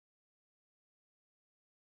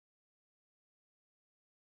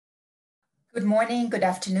Good morning, good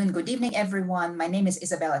afternoon, good evening, everyone. My name is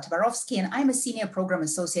Isabella Tabarovsky, and I'm a Senior Program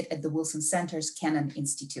Associate at the Wilson Center's Kennan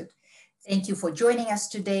Institute. Thank you for joining us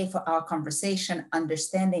today for our conversation,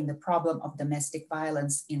 Understanding the Problem of Domestic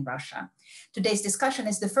Violence in Russia. Today's discussion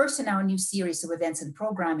is the first in our new series of events and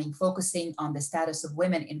programming focusing on the status of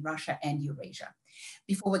women in Russia and Eurasia.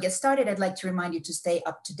 Before we get started, I'd like to remind you to stay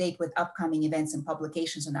up to date with upcoming events and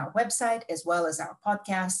publications on our website, as well as our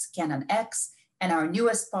podcasts, Kennan X, and our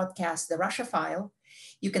newest podcast, The Russia File.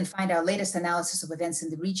 You can find our latest analysis of events in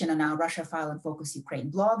the region on our Russia File and Focus Ukraine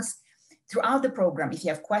blogs. Throughout the program, if you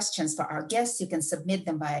have questions for our guests, you can submit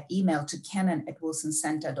them via email to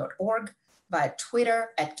kennan@wilsoncenter.org, via Twitter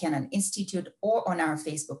 @Kennan Institute, or on our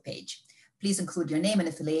Facebook page. Please include your name and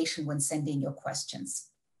affiliation when sending your questions.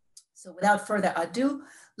 So without further ado,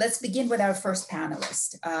 let's begin with our first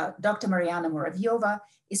panelist. Dr. Marianna Muravyeva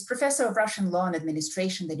is Professor of Russian Law and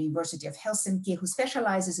Administration at the University of Helsinki, who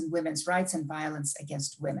specializes in women's rights and violence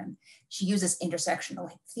against women. She uses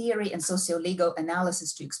intersectional theory and socio-legal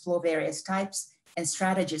analysis to explore various types and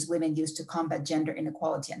strategies women use to combat gender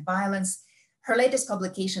inequality and violence. Her latest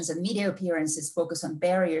publications and media appearances focus on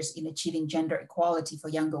barriers in achieving gender equality for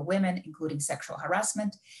younger women, including sexual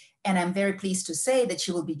harassment. And I'm very pleased to say that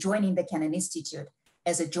she will be joining the Kennan Institute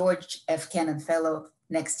as a George F. Kennan Fellow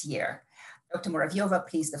next year. Dr. Muravyeva,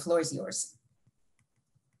 please, the floor is yours.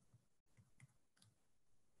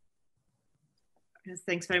 Yes,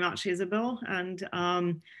 thanks very much, Isabel. And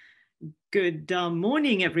good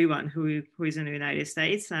morning, everyone who is in the United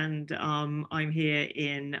States. And I'm here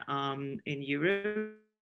in Europe,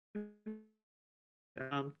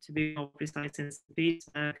 to be more precise, in St.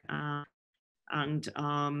 Petersburg. And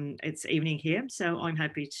it's evening here, so I'm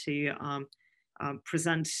happy to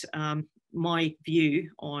present my view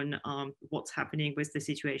on what's happening with the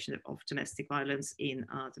situation of domestic violence in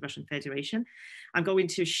the Russian Federation. I'm going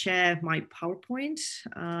to share my PowerPoint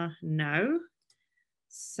now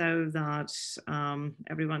so that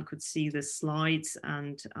everyone could see the slides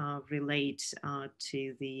and relate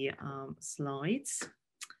to the slides.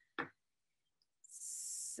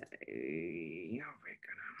 So we're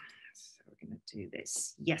going to do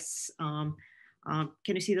this. Yes. Can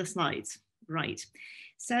you see the slides? Right.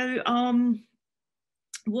 So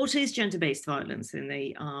what is gender-based violence in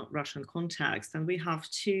the Russian context? And we have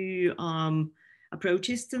two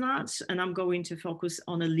approaches to that. And I'm going to focus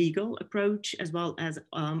on a legal approach as well as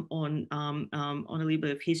on a little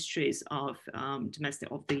bit of histories of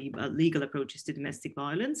the legal approaches to domestic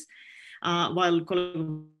violence, while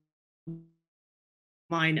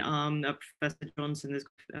mine, Professor Johnson, is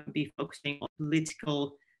going to be focusing on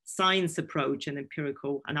political science approach and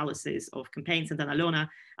empirical analysis of campaigns. And then Alena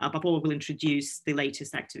Popova will introduce the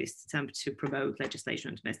latest activist attempt to promote legislation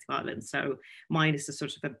on domestic violence. So mine is a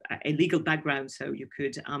sort of a legal background, so you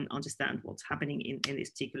could understand what's happening in this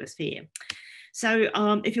particular sphere. So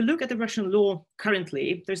if you look at the Russian law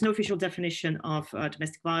currently, there's no official definition of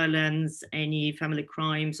domestic violence, any family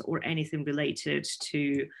crimes, or anything related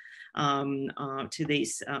to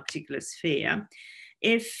this particular sphere.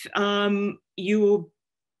 If you,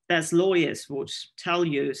 as lawyers, would tell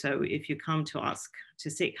you, so if you come to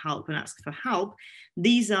seek help and ask for help,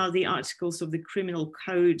 these are the articles of the criminal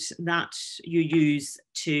code that you use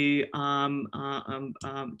to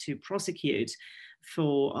prosecute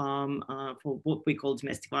for what we call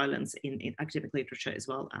domestic violence in academic literature as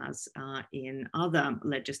well as in other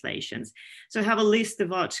legislations. So I have a list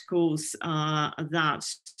of articles that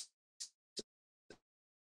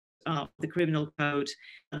the criminal code,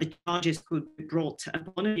 the charges could be brought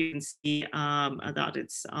upon it. You can see that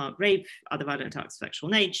it's rape, other violent acts of sexual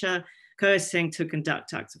nature, cursing to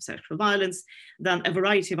conduct acts of sexual violence, then a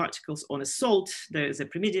variety of articles on assault. There's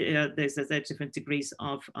different degrees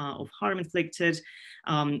of harm inflicted,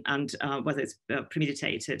 and whether it's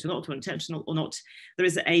premeditated or not, or intentional or not. There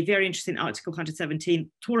is a very interesting article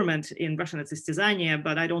 117, torment. In Russian it's istязание,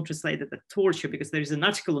 but I don't translate it as torture because there is an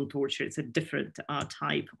article on torture. It's a different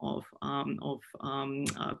type of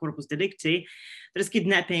corpus delicti. There is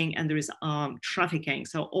kidnapping and there is trafficking.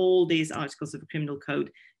 So all these articles of the criminal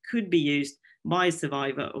code could be used by a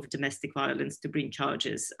survivor of domestic violence to bring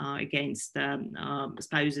charges against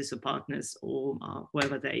spouses or partners or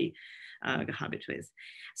whoever they cohabit with.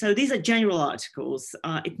 So these are general articles.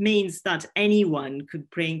 It means that anyone could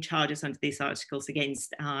bring charges under these articles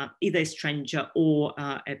against either a stranger or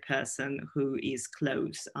a person who is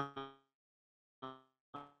close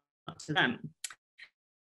to them.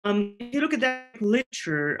 If you look at that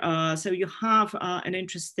literature, so you have an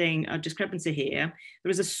interesting discrepancy here. There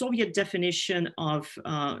is a Soviet definition of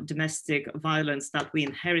domestic violence that we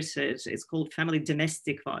inherited. It's called family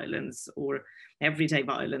domestic violence, or everyday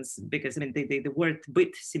violence, because I mean the word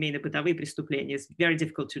 "быт семейно-бытовые преступления" is very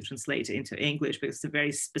difficult to translate into English because it's a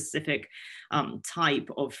very specific type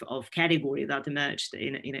of category that emerged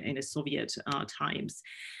in a Soviet times.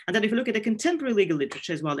 And then if you look at the contemporary legal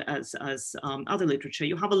literature as well as other literature,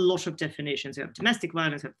 you have a lot of definitions. You have domestic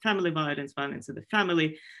violence, you have family violence, violence in the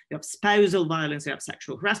family, you have spousal violence, you have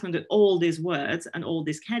sexual harassment, and all these words and all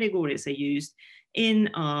these categories are used in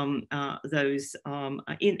the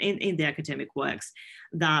academic works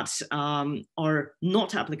that are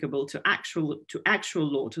not applicable to actual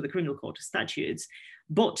law, to the criminal court statutes,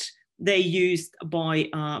 but they're used by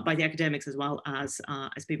the academics as well as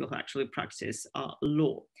people who actually practice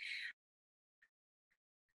law.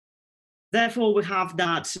 Therefore, we have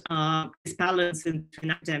that this balance in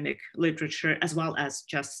academic literature as well as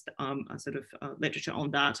just a sort of literature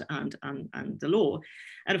on that and the law.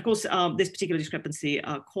 And of course, this particular discrepancy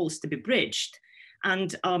calls to be bridged.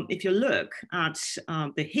 And if you look at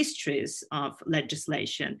the histories of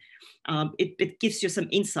legislation, it gives you some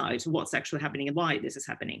insight to what's actually happening and why this is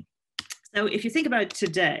happening. So if you think about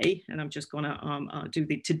today, and I'm just going to do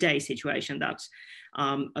the today situation that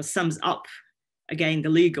sums up again the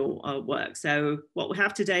legal work. So what we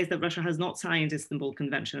have today is that Russia has not signed the Istanbul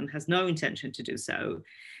Convention and has no intention to do so.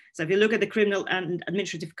 So if you look at the criminal and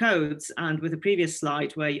administrative codes, and with the previous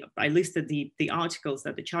slide where I listed the articles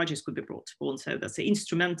that the charges could be brought for, so that's the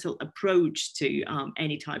instrumental approach to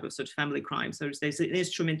any type of sort of family crime. So there's an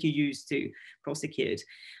instrument you use to prosecute.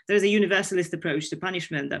 There's a universalist approach to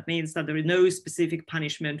punishment. That means that there is no specific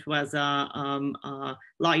punishment, whether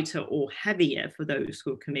lighter or heavier, for those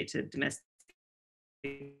who committed domestic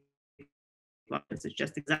violence. It's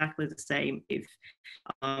just exactly the same if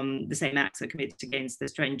the same acts are committed against the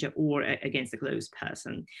stranger or against a close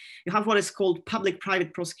person. You have what is called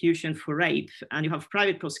public-private prosecution for rape, and you have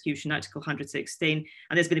private prosecution, Article 116,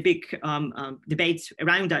 and there's been a big debate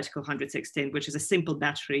around Article 116, which is a simple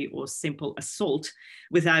battery or simple assault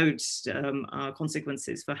without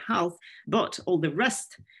consequences for health, but all the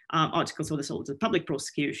rest articles of assault are public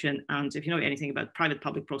prosecution, and if you know anything about private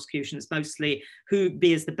public prosecution, it's mostly who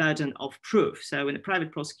bears the burden of proof. So in a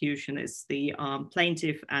private prosecution, it's the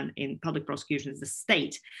plaintiff, and in public prosecution, the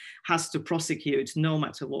state has to prosecute no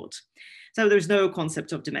matter what. So there's no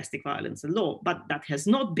concept of domestic violence in law, but that has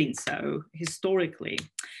not been so historically.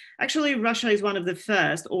 Actually, Russia is one of the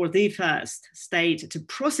first, or the first state to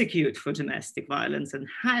prosecute for domestic violence, and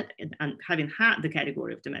having had the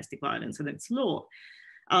category of domestic violence in its law.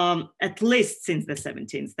 At least since the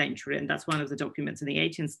 17th century, and that's one of the documents in the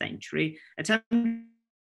 18th century,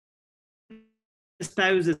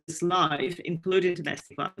 spouse's life, including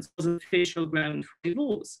domestic violence, was an official ground for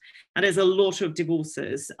divorce. And there's a lot of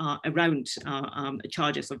divorces around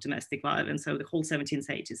charges of domestic violence. So the whole 17th,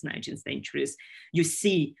 18th, 19th centuries, you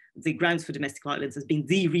see the grounds for domestic violence as being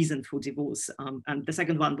the reason for divorce. And the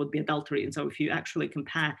second one would be adultery. And so if you actually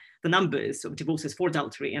compare the numbers of divorces for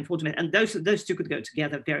adultery and for domestic, and those two could go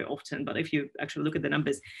together very often, but if you actually look at the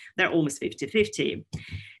numbers, they're almost 50-50.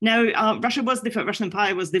 Now, Russian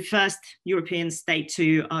Empire was the first European state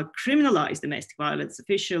to criminalize domestic violence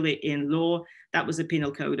officially in law. That was the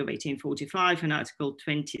Penal Code of 1845 and Article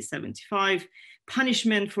 2075.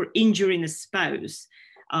 Punishment for injuring a spouse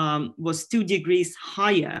was 2 degrees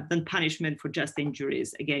higher than punishment for just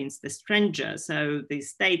injuries against the stranger. So the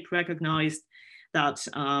state recognized that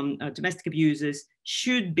domestic abusers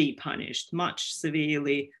should be punished much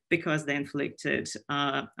severely because they inflicted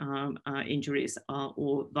injuries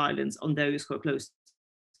or violence on those who are close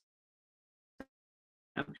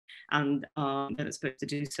and they're supposed to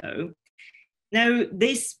do so. Now,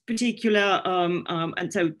 this particular,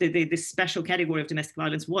 and so this special category of domestic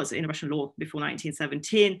violence was in Russian law before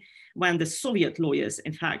 1917, when the Soviet lawyers,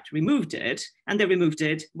 in fact, removed it, and they removed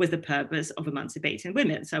it with the purpose of emancipating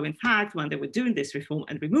women. So, in fact, when they were doing this reform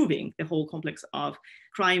and removing the whole complex of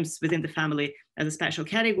crimes within the family as a special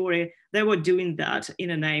category, they were doing that in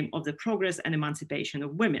the name of the progress and emancipation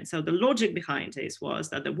of women. So the logic behind this was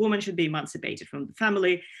that the woman should be emancipated from the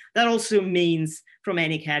family. That also means from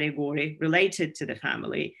any category related to the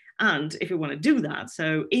family. And if you want to do that,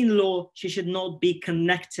 so in law, she should not be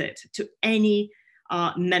connected to any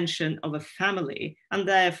mention of a family. And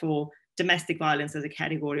therefore, domestic violence as a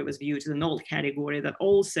category was viewed as an old category that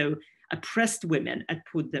also oppressed women and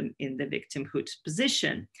put them in the victimhood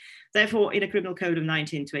position. Therefore, in a criminal code of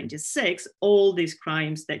 1926, all these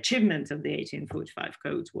crimes, the achievement of the 1845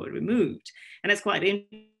 codes were removed. And that's quite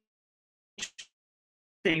interesting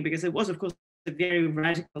because it was, of course, a very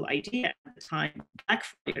radical idea at the time,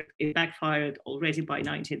 backfired. It backfired already by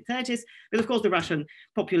 1930s. But of course, the Russian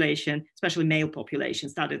population, especially male population,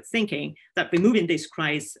 started thinking that removing these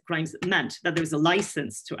crimes meant that there was a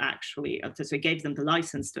license to actually, so it gave them the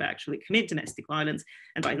license to actually commit domestic violence.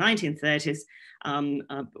 And by 1930s,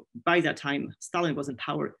 by that time, Stalin was in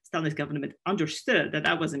power. Stalin's government understood that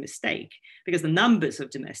that was a mistake because the numbers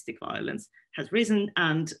of domestic violence has risen,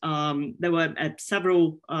 and there were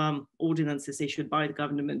several ordinances issued by the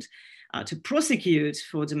government to prosecute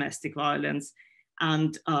for domestic violence.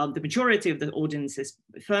 And the majority of the ordinances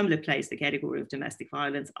firmly placed the category of domestic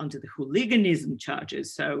violence under the hooliganism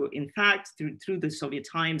charges. So in fact, through the Soviet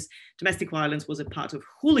times, domestic violence was a part of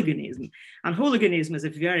hooliganism. And hooliganism is a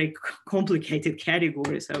very complicated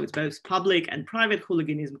category. So it's both public and private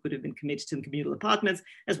hooliganism could have been committed in communal apartments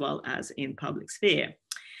as well as in public sphere.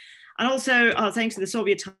 And also, thanks to the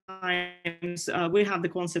Soviet times, we have the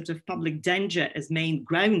concept of public danger as main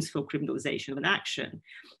grounds for criminalization of an action.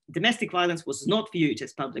 Domestic violence was not viewed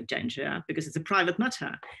as public danger because it's a private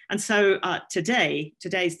matter. And so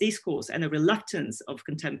today's discourse and the reluctance of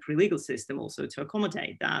contemporary legal system also to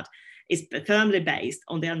accommodate that is firmly based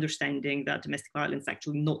on the understanding that domestic violence is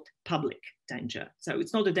actually not public danger. So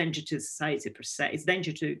it's not a danger to society per se, it's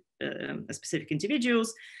danger to specific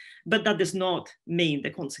individuals, but that does not mean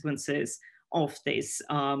the consequences of these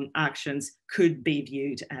actions could be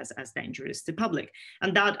viewed as dangerous to public.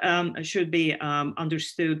 And that should be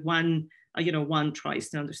understood when one tries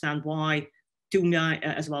to understand why Duma,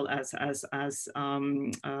 as well as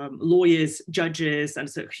lawyers, judges, and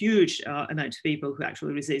so a huge amount of people who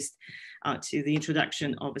actually resist to the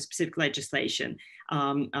introduction of a specific legislation,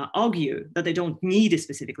 argue that they don't need a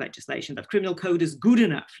specific legislation, that criminal code is good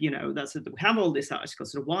enough. That's we have all these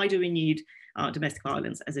articles. So why do we need domestic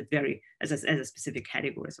violence as a specific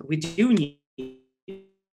category? So we do need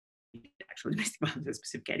actually domestic violence as a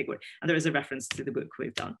specific category, and there is a reference to the book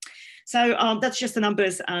we've done. So that's just the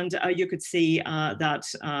numbers, and you could see that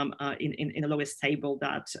in the lowest table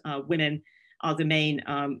that women are the main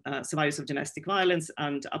survivors of domestic violence,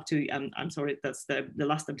 and up to, I'm sorry, that's the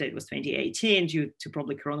last update was 2018 due to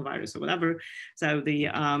probably coronavirus or whatever. So the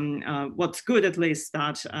what's good at least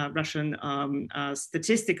that Russian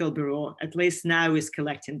Statistical Bureau at least now is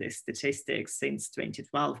collecting these statistics since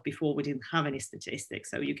 2012. Before we didn't have any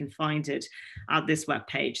statistics, so you can find it at this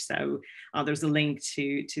webpage. So there's a link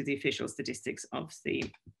to the official statistics of the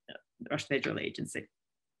Russian Federal Agency,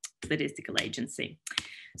 Statistical Agency.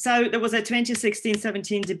 So there was a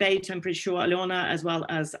 2016-17 debate. I'm pretty sure Alena, as well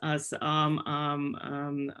as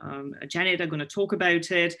Janet, are going to talk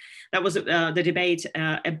about it. That was the debate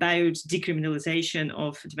about decriminalization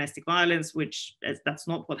of domestic violence, which that's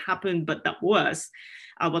not what happened, but that was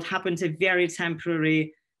what happened. A very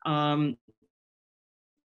temporary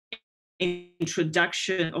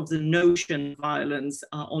introduction of the notion of violence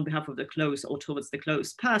on behalf of the close or towards the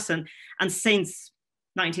close person, and since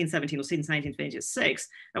 1917 or since 1926,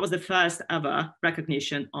 that was the first ever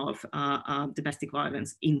recognition of domestic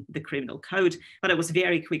violence in the criminal code, but it was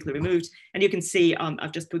very quickly removed. And you can see,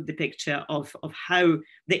 I've just put the picture of how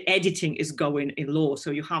the editing is going in law.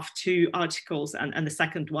 So you have two articles, and the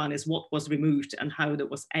second one is what was removed and how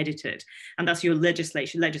that was edited. And that's your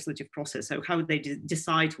legislative process. So how they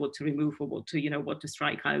decide what to remove or what to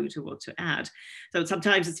strike out or what to add. So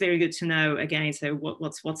sometimes it's very good to know, again, so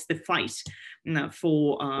what's the fight for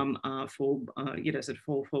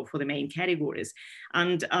the main categories.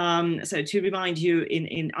 And so to remind you,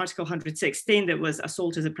 in Article 116, there was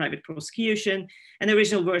assault as a private prosecution, and the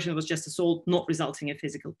original version was just assault not resulting in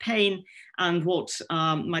physical pain. And what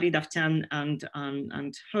Marie Davtyan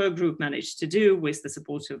and her group managed to do, with the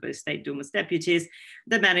support of the State Duma's deputies,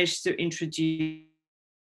 they managed to introduce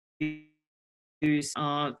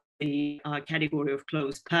the category of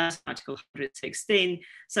closed person, Article 116,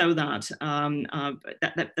 so that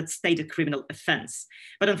that stated criminal offense.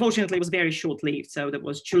 But unfortunately, it was very short-lived. So that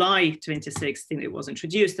was July 2016, it was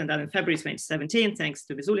introduced, and then in February 2017, thanks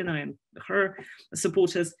to Vizulina and her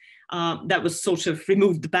supporters, that was sort of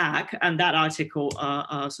removed back, and that article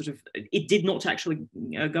it did not actually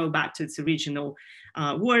go back to its original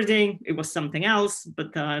wording. It was something else,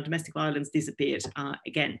 but domestic violence disappeared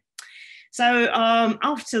again. So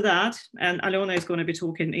after that, and Alena is going to be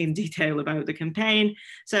talking in detail about the campaign.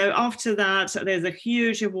 So after that, there's a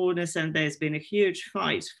huge awareness, and there's been a huge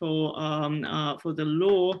fight for the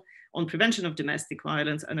law on prevention of domestic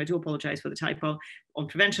violence. And I do apologize for the typo, on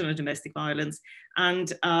prevention of domestic violence. And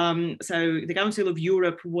so the Council of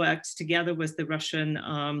Europe worked together with the Russian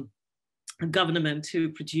government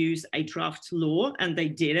to produce a draft law, and they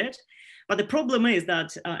did it. But the problem is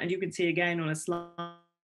that, and you can see again on a slide,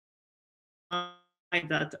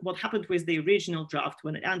 that what happened with the original draft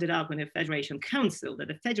when it ended up in a Federation Council, that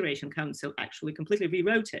the Federation Council actually completely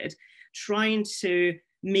rewrote it, trying to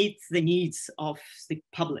meet the needs of the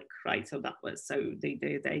public, right? So that was, so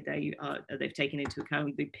they've taken into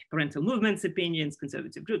account the parental movement's opinions,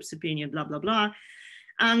 conservative groups' opinion, blah, blah, blah.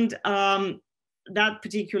 And that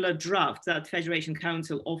particular draft that Federation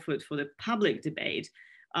Council offered for the public debate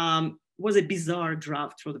was a bizarre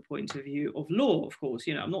draft from the point of view of law, of course.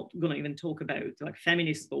 You know, I'm not going to even talk about like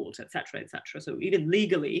feminist thought, etc., etc. So even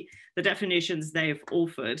legally, the definitions they've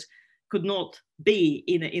offered could not be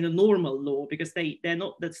in a normal law, because they're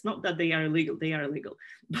not, that's not that they are illegal,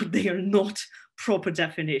 but they are not proper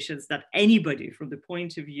definitions that anybody from the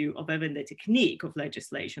point of view of even the technique of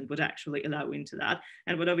legislation would actually allow into that.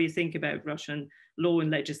 And whatever you think about Russian law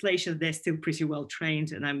and legislation, they're still pretty well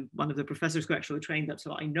trained. And I'm one of the professors who actually trained them,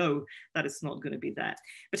 so I know that it's not going to be that.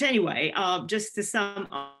 But anyway, just to sum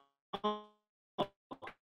up,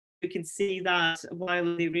 you can see that while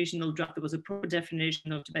in the original draft there was a proper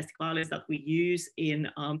definition of domestic violence that we use in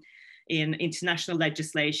international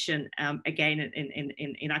legislation, again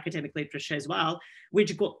in academic literature as well,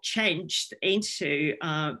 which got changed into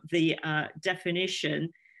the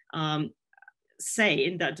definition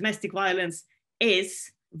saying that domestic violence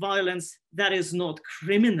is violence that is not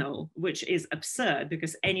criminal, which is absurd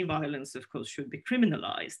because any violence, of course, should be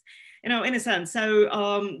criminalized. You know, in a sense,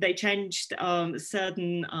 so they changed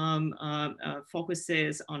certain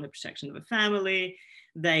focuses on the protection of a family.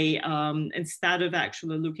 They, instead of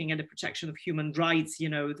actually looking at the protection of human rights, you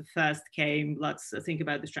know, the first came, let's think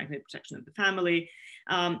about the strengthening protection of the family.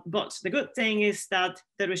 But the good thing is that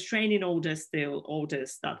the restraining orders,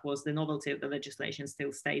 that was the novelty of the legislation,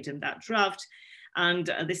 still stayed in that draft.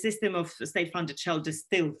 And the system of state-funded shelters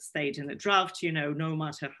still stayed in the draft, you know, no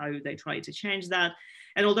matter how they try to change that.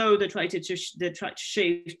 And although they tried to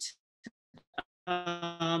shift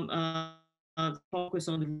focus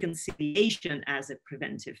on reconciliation as a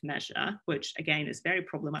preventive measure, which again is very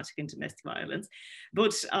problematic in domestic violence,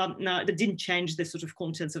 but no, they didn't change the sort of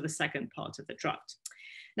contents of the second part of the draft.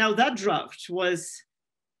 Now that draft was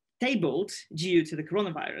tabled due to the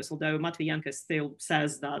coronavirus, although Matviyenko still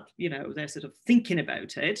says that, you know, they're sort of thinking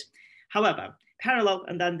about it. However, parallel,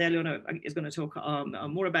 and then Alena is going to talk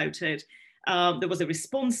more about it, there was a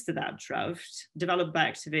response to that draft developed by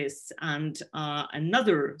activists and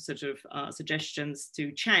another sort of suggestions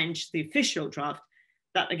to change the official draft.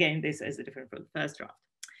 That again, this is different from the first draft.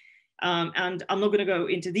 And I'm not going to go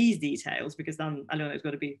into these details because then Alena is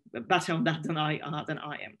going to be better on that than I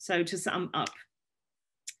am. So to sum up,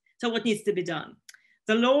 so what needs to be done?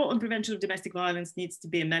 The law on prevention of domestic violence needs to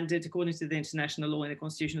be amended according to the international law and the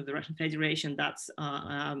constitution of the Russian Federation. That's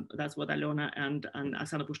what Alena and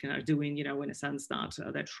Oksana Pushkin are doing, you know, in a sense that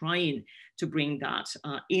they're trying to bring that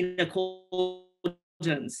in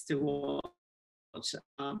accordance to what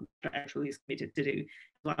actually is committed to do as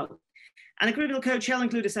well. And the criminal code shall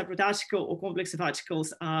include a separate article or complex of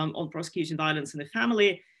articles on prosecuting violence in the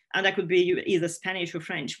family, and that could be either Spanish or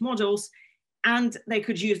French models. And they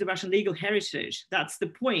could use the Russian legal heritage. That's the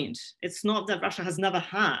point. It's not that Russia has never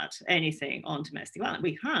had anything on domestic violence.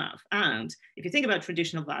 We have. And if you think about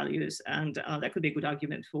traditional values, and that could be a good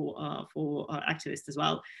argument for activists as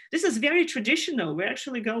well, this is very traditional. We're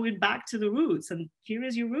actually going back to the roots. And here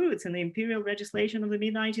is your roots in the imperial legislation of the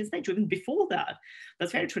mid-19th century, even before that.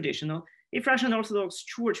 That's very traditional. If Russian Orthodox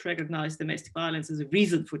Church recognized domestic violence as a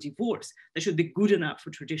reason for divorce, that should be good enough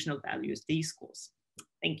for traditional values discourse.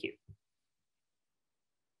 Thank you.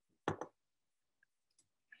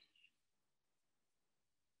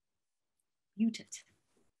 Muted.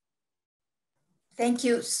 Thank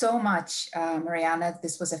you so much, Marianna.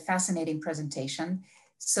 This was a fascinating presentation.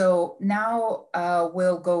 So now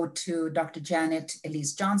we'll go to Dr. Janet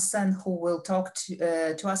Elise Johnson, who will talk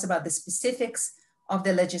to us about the specifics of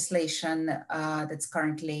the legislation that's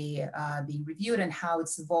currently being reviewed and how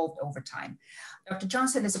it's evolved over time. Dr.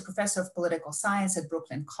 Johnson is a professor of political science at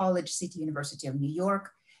Brooklyn College, City University of New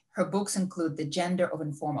York. Her books include The Gender of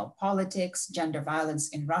Informal Politics, Gender Violence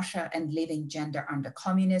in Russia, and Living Gender Under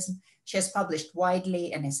Communism. She has published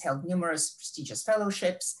widely and has held numerous prestigious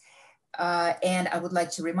fellowships. And I would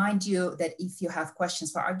like to remind you that if you have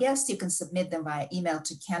questions for our guests, you can submit them via email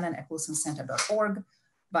to cannon@wilsoncenter.org,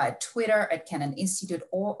 via Twitter @Cannon Institute,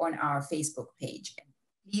 or on our Facebook page. And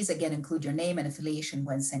please, again, include your name and affiliation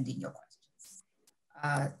when sending your questions.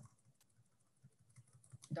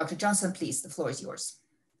 Dr. Johnson, please, the floor is yours.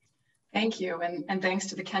 Thank you, and thanks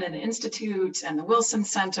to the Kennan Institute and the Wilson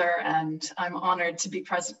Center, and I'm honored to be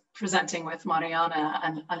presenting with Marianna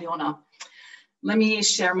and Alena. Let me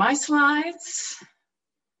share my slides.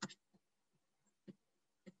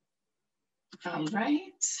 All right.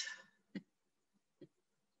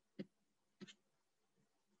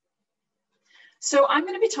 So I'm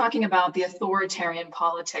going to be talking about the authoritarian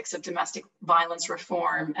politics of domestic violence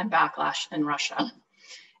reform and backlash in Russia.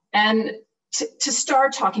 And to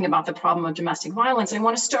start talking about the problem of domestic violence, I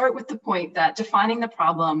want to start with the point that defining the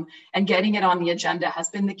problem and getting it on the agenda has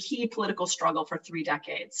been the key political struggle for 3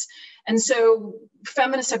 decades. And so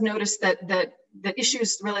feminists have noticed that the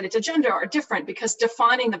issues related to gender are different because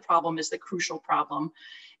defining the problem is the crucial problem.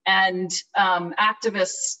 And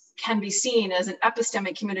activists can be seen as an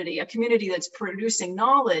epistemic community, a community that's producing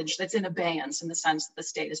knowledge that's in abeyance in the sense that the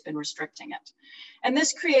state has been restricting it. And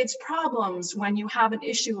this creates problems when you have an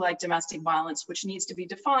issue like domestic violence, which needs to be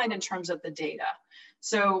defined in terms of the data.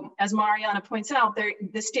 So as Marianna points out,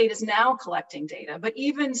 the state is now collecting data, but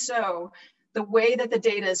even so, the way that the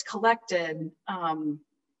data is collected,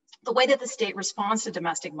 the way that the state responds to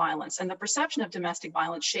domestic violence and the perception of domestic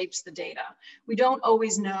violence shapes the data. We don't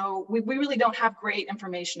always know, we really don't have great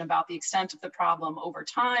information about the extent of the problem over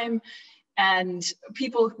time. And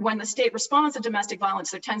people, when the state responds to domestic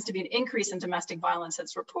violence, there tends to be an increase in domestic violence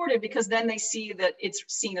that's reported because then they see that it's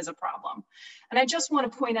seen as a problem. And I just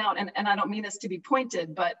want to point out, and I don't mean this to be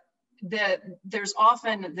pointed, but there's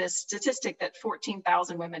often this statistic that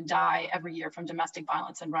 14,000 women die every year from domestic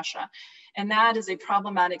violence in Russia. And that is a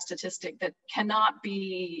problematic statistic that cannot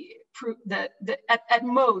be proved, at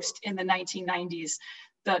most in the 1990s,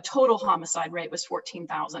 the total homicide rate was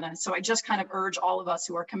 14,000. And so I just kind of urge all of us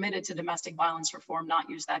who are committed to domestic violence reform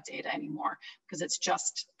not use that data anymore because it's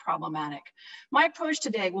just problematic. My approach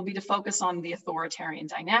today will be to focus on the authoritarian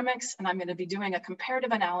dynamics, and I'm going to be doing a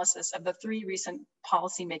comparative analysis of the 3 recent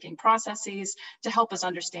policymaking processes to help us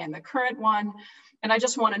understand the current one. And I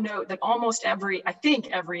just want to note that almost every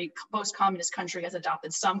post-communist country has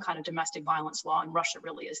adopted some kind of domestic violence law, and Russia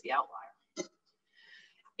really is the outlier.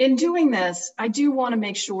 In doing this, I do want to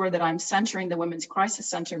make sure that I'm centering the Women's Crisis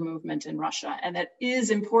Center movement in Russia, and it is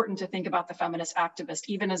important to think about the feminist activist,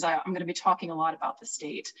 even as I'm going to be talking a lot about the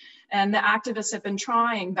state. And the activists have been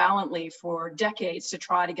trying valiantly for decades to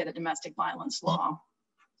try to get a domestic violence law.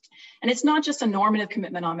 And it's not just a normative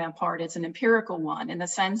commitment on my part, it's an empirical one in the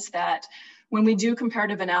sense that when we do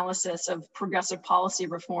comparative analysis of progressive policy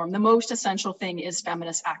reform, the most essential thing is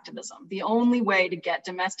feminist activism. The only way to get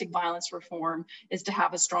domestic violence reform is to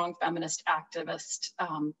have a strong feminist activist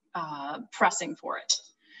pressing for it.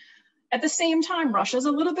 At the same time, Russia is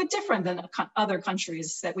a little bit different than other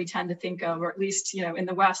countries that we tend to think of, or at least, in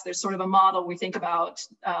the West, there's sort of a model we think about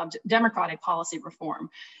democratic policy reform.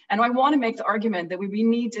 And I want to make the argument that we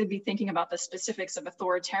need to be thinking about the specifics of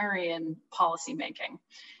authoritarian policymaking.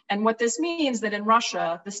 And what this means that in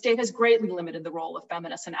Russia, the state has greatly limited the role of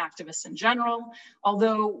feminists and activists in general,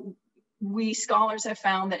 although we scholars have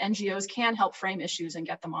found that NGOs can help frame issues and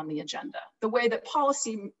get them on the agenda. The way that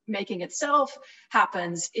policy making itself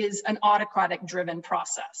happens is an autocratic driven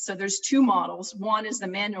process. So there's 2 models. One is the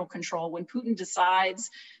manual control, when Putin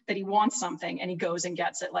decides that he wants something and he goes and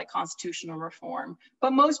gets it, like constitutional reform.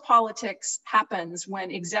 But most politics happens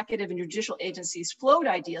when executive and judicial agencies float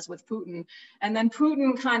ideas with Putin, and then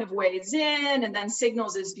Putin kind of weighs in and then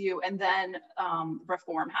signals his view, and then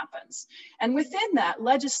reform happens. And within that,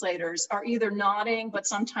 legislators are either nodding, but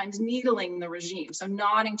sometimes needling the regime. So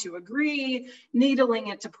nodding to agree, needling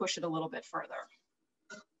it to push it a little bit further.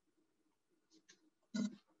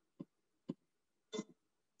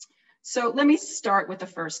 So let me start with the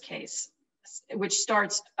first case, which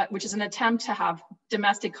is an attempt to have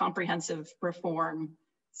comprehensive reform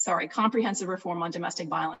on domestic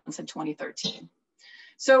violence in 2013.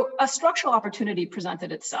 So a structural opportunity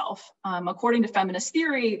presented itself. According to feminist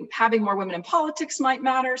theory, having more women in politics might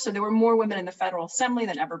matter. So there were more women in the Federal Assembly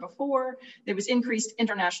than ever before. There was increased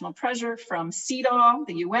international pressure from CEDAW,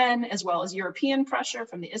 the UN, as well as European pressure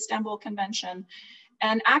from the Istanbul Convention.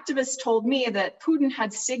 And activists told me that Putin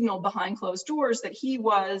had signaled behind closed doors that he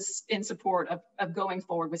was in support of going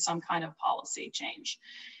forward with some kind of policy change.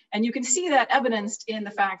 And you can see that evidenced in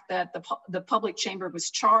the fact that the public chamber was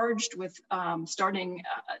charged with coming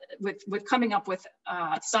up with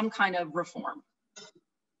some kind of reform.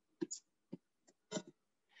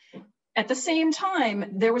 At the same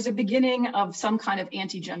time, there was a beginning of some kind of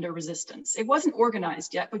anti-gender resistance. It wasn't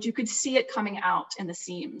organized yet, but you could see it coming out in the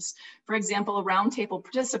seams. For example, a roundtable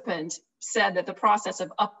participant said that the process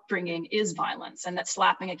of upbringing is violence and that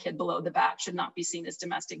slapping a kid below the back should not be seen as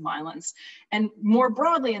domestic violence. And more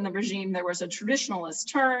broadly in the regime, there was a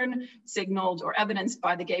traditionalist turn signaled or evidenced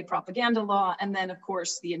by the gay propaganda law, and then of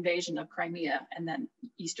course the invasion of Crimea and then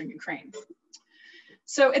Eastern Ukraine.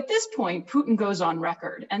 So at this point, Putin goes on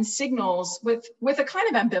record and signals with a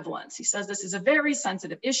kind of ambivalence. He says this is a very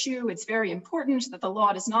sensitive issue. It's very important that the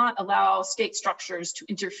law does not allow state structures to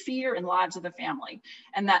interfere in lives of the family.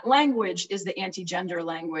 And that language is the anti-gender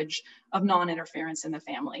language of non-interference in the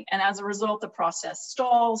family. And as a result, the process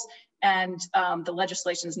stalls and the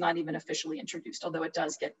legislation is not even officially introduced, although it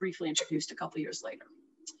does get briefly introduced a couple years later.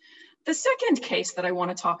 The second case that I want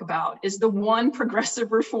to talk about is the one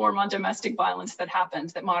progressive reform on domestic violence that happened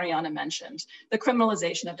that Marianna mentioned, the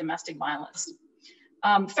criminalization of domestic violence.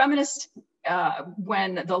 Feminists,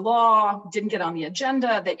 when the law didn't get on the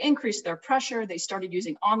agenda, they increased their pressure. They started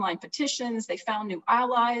using online petitions. They found new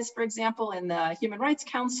allies, for example, in the Human Rights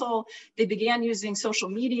Council. They began using social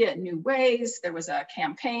media in new ways. There was a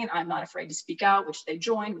campaign, I'm Not Afraid to Speak Out, which they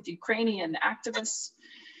joined with Ukrainian activists.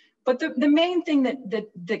 But the main thing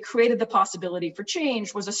that created the possibility for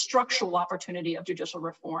change was a structural opportunity of judicial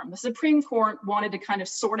reform. The Supreme Court wanted to kind of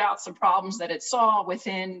sort out some problems that it saw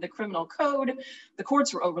within the criminal code. The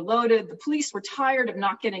courts were overloaded. The police were tired of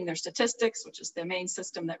not getting their statistics, which is the main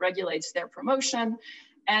system that regulates their promotion.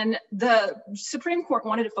 And the Supreme Court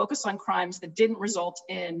wanted to focus on crimes that didn't result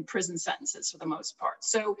in prison sentences for the most part.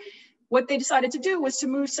 So what they decided to do was to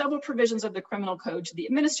move several provisions of the criminal code to the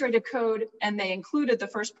administrative code, and they included the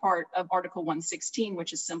first part of Article 116,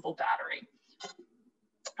 which is simple battery.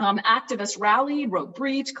 Activists rallied, wrote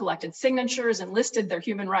briefs, collected signatures, enlisted their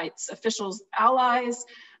human rights officials, allies,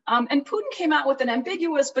 and Putin came out with an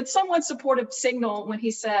ambiguous but somewhat supportive signal when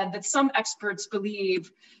he said that some experts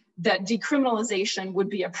believe that decriminalization would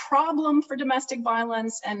be a problem for domestic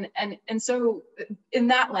violence, and so in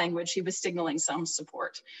that language, he was signaling some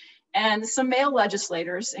support. And some male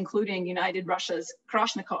legislators, including United Russia's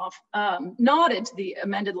Krashnikov, nodded to the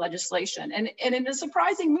amended legislation. And in a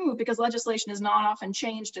surprising move, because legislation is not often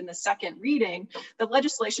changed in the second reading, the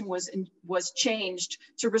legislation was changed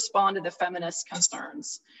to respond to the feminist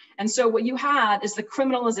concerns. And so what you had is the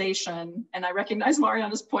criminalization, and I recognize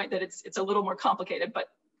Marianna's point that it's a little more complicated, but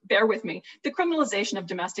bear with me, the criminalization of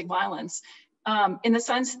domestic violence in the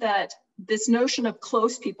sense that this notion of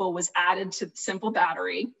close people was added to simple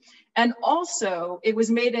battery. And also it was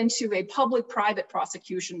made into a public-private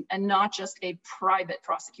prosecution and not just a private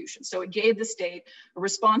prosecution. So it gave the state a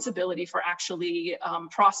responsibility for actually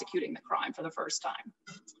prosecuting the crime for the first time.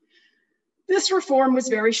 This reform was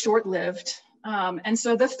very short-lived. And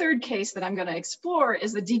so the third case that I'm going to explore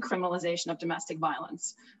is the decriminalization of domestic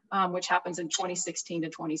violence, which happens in 2016 to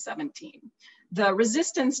 2017. The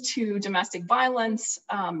resistance to domestic violence,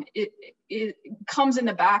 it comes in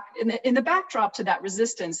the backdrop to that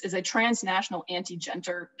resistance is a transnational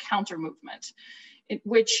anti-gender counter movement,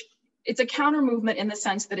 which it's a counter movement in the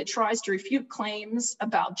sense that it tries to refute claims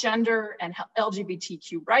about gender and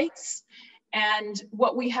LGBTQ rights. And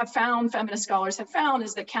what we have found, feminist scholars have found,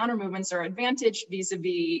 is that counter movements are advantaged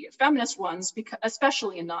vis-a-vis feminist ones, because,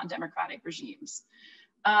 especially in non-democratic regimes.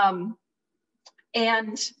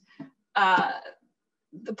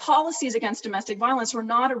 The policies against domestic violence were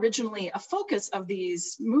not originally a focus of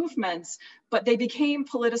these movements, but they became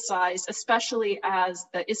politicized, especially as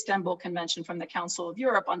the Istanbul Convention from the Council of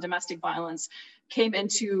Europe on domestic violence came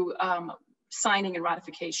into signing and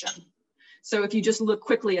ratification. So if you just look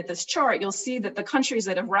quickly at this chart, you'll see that the countries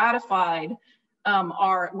that have ratified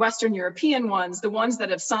are Western European ones. The ones that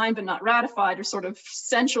have signed but not ratified are sort of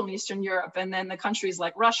Central and Eastern Europe. And then the countries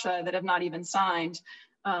like Russia that have not even signed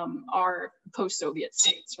are post-Soviet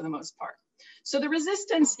states for the most part. So the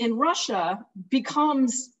resistance in Russia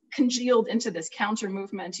becomes congealed into this counter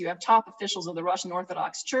movement. You have top officials of the Russian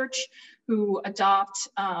Orthodox Church who adopt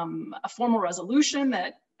a formal resolution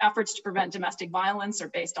that efforts to prevent domestic violence are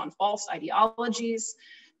based on false ideologies.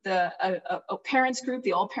 The parents group,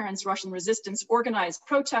 the All Parents Russian Resistance, organized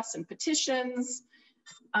protests and petitions.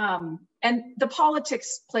 And the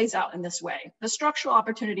politics plays out in this way. The structural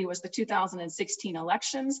opportunity was the 2016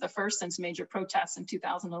 elections, the first since major protests in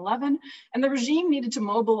 2011. And the regime needed to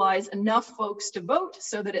mobilize enough folks to vote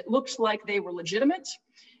so that it looked like they were legitimate.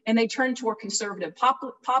 And they turned toward conservative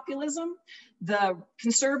populism. The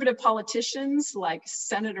conservative politicians like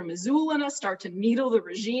Senator Mizulina start to needle the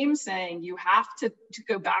regime, saying you have to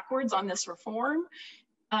go backwards on this reform.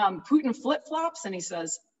 Putin flip-flops and he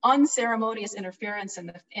says, unceremonious interference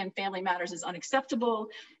in family matters is unacceptable.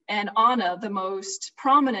 And Anna, the most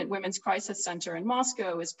prominent women's crisis center in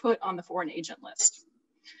Moscow, is put on the foreign agent list.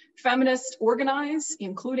 Feminists organize,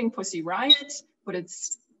 including Pussy Riot, but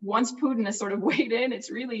it's once Putin has sort of weighed in, it's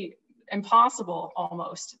really impossible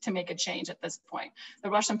almost to make a change at this point. The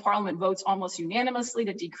Russian parliament votes almost unanimously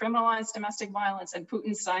to decriminalize domestic violence, and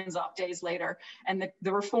Putin signs off days later. And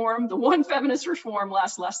the reform, the one feminist reform,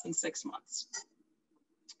 lasts less than 6 months.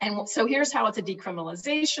 And so here's how it's a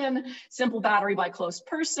decriminalization: simple battery by close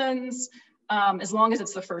persons, as long as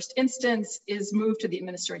it's the first instance, is moved to the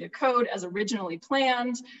administrative code as originally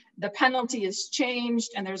planned. The penalty is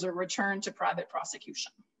changed and there's a return to private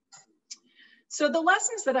prosecution. So the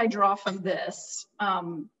lessons that I draw from this,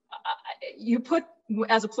 you put,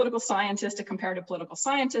 as a political scientist, a comparative political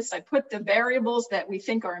scientist, I put the variables that we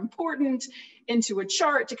think are important into a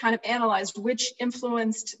chart to kind of analyze which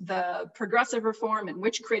influenced the progressive reform and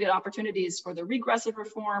which created opportunities for the regressive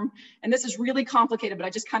reform. And this is really complicated, but I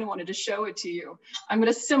just kind of wanted to show it to you. I'm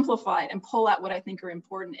going to simplify it and pull out what I think are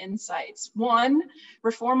important insights. One,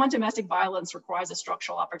 reform on domestic violence requires a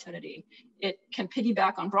structural opportunity. It can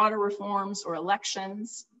piggyback on broader reforms or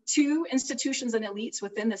elections. Two, institutions and elites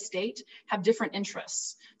within the state have different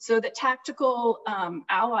interests, so that tactical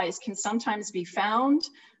allies can sometimes be found.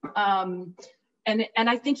 And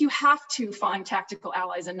I think you have to find tactical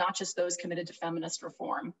allies and not just those committed to feminist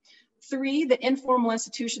reform. Three, the informal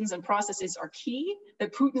institutions and processes are key,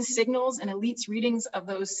 that Putin's signals and elites' readings of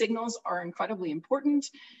those signals are incredibly important.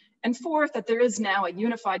 And fourth, that there is now a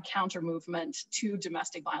unified counter movement to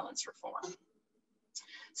domestic violence reform.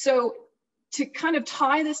 So to kind of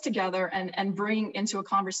tie this together and bring into a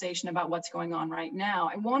conversation about what's going on right now,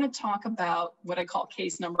 I want to talk about what I call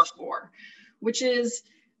case number 4, which is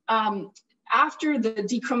after the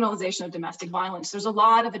decriminalization of domestic violence, there's a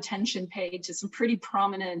lot of attention paid to some pretty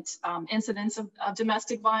prominent incidents of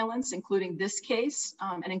domestic violence, including this case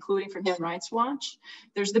and including from Human Rights Watch.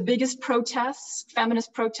 There's the biggest protests,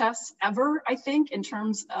 feminist protests ever, I think, in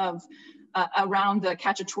terms of around the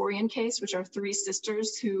Khachaturian case, which are 3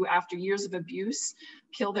 sisters who, after years of abuse,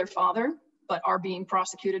 kill their father, but are being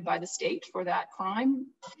prosecuted by the state for that crime.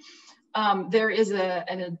 There is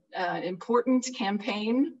an important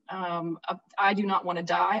campaign, I Do Not Want to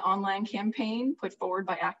Die online campaign put forward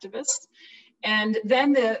by activists. And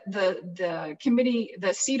then the committee,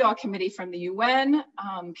 the CEDAW committee from the UN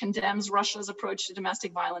condemns Russia's approach to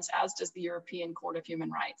domestic violence, as does the European Court of Human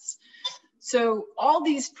Rights. So all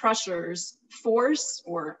these pressures force,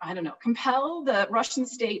 or I don't know, compel the Russian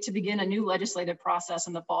state to begin a new legislative process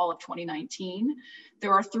in the fall of 2019.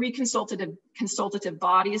 There are 3 consultative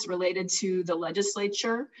bodies related to the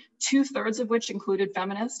legislature, 2/3 of which included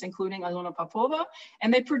feminists, including Alena Popova,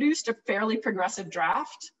 and they produced a fairly progressive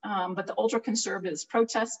draft, but the ultra-conservatives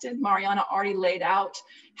protested. Marianna already laid out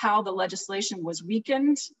how the legislation was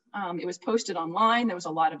weakened. It was posted online, there was a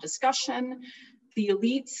lot of discussion. The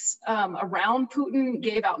elites around Putin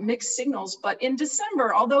gave out mixed signals, but in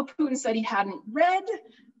December, although Putin said he hadn't read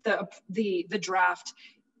the draft,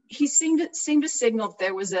 he seemed to signal that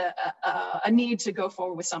there was a need to go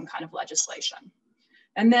forward with some kind of legislation.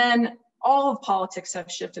 And then all of politics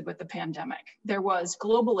have shifted with the pandemic. There was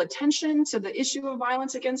global attention to the issue of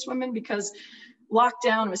violence against women because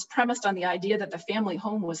lockdown was premised on the idea that the family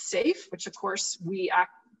home was safe, which of course we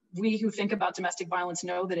who think about domestic violence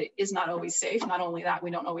know that it is not always safe. Not only that,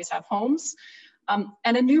 we don't always have homes.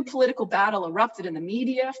 And a new political battle erupted in the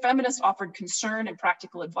media. Feminists offered concern and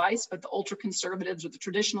practical advice, but the ultra-conservatives or the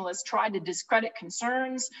traditionalists tried to discredit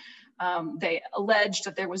concerns. They alleged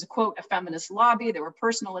that there was, quote, a feminist lobby. There were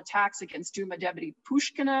personal attacks against Duma Deputy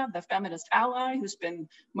Pushkina, the feminist ally who's been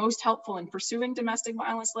most helpful in pursuing domestic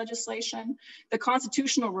violence legislation. The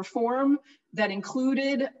constitutional reform that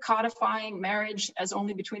included codifying marriage as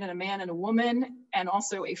only between a man and a woman, and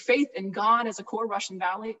also a faith in God as a core Russian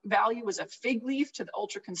value, was a fig leaf to the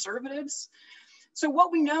ultra-conservatives. So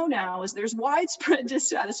what we know now is there's widespread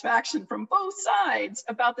dissatisfaction from both sides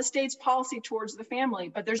about the state's policy towards the family,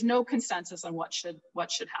 but there's no consensus on what should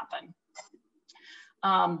happen.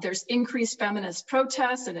 There's increased feminist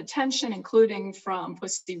protests and attention, including from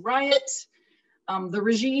Pussy Riot. The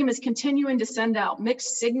regime is continuing to send out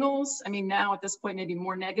mixed signals. I mean, now at this point, maybe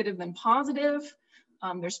more negative than positive.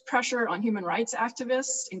 There's pressure on human rights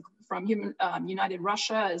activists from United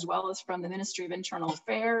Russia, as well as from the Ministry of Internal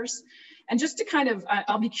Affairs. And just to kind of,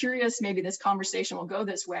 I'll be curious, maybe this conversation will go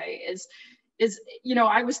this way, is you know,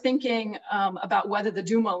 I was thinking about whether the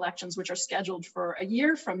Duma elections, which are scheduled for a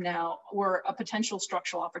year from now, were a potential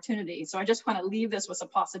structural opportunity. So I just want to leave this with a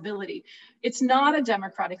possibility. It's not a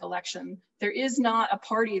democratic election. There is not a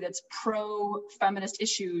party that's pro-feminist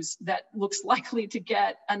issues that looks likely to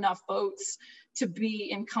get enough votes to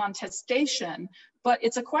be in contestation, but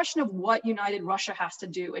it's a question of what United Russia has to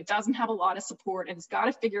do. It doesn't have a lot of support, and it's got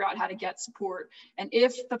to figure out how to get support. And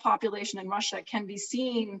if the population in Russia can be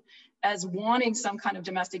seen as wanting some kind of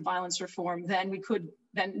domestic violence reform, then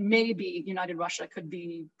maybe United Russia could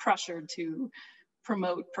be pressured to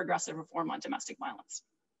promote progressive reform on domestic violence.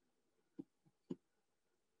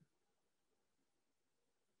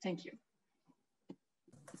 Thank you.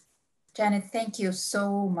 Janet, thank you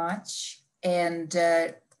so much. And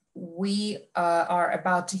we are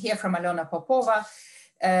about to hear from Alena Popova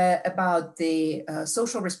about the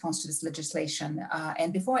social response to this legislation.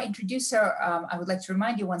 And before I introduce her, I would like to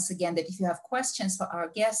remind you once again that if you have questions for our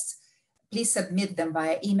guests, please submit them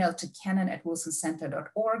via email to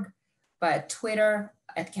canon@wilsoncenter.org, via Twitter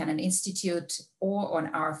 @Canon Institute, or on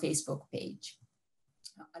our Facebook page.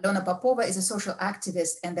 Alena Popova is a social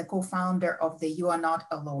activist and the co-founder of the You Are Not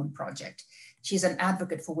Alone project. She's an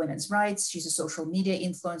advocate for women's rights. She's a social media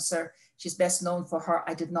influencer. She's best known for her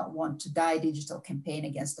I Did Not Want to Die digital campaign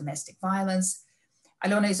against domestic violence.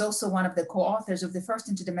 Alena is also one of the co-authors of the first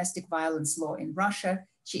anti-domestic violence law in Russia.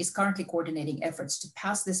 She is currently coordinating efforts to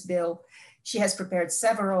pass this bill. She has prepared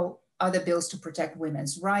several other bills to protect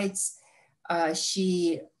women's rights. And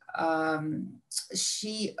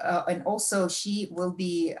also she will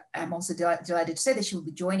be, I'm also delighted to say that she will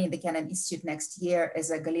be joining the Canon Institute next year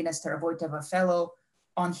as a Galina Starovoitova Fellow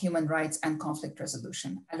on Human Rights and Conflict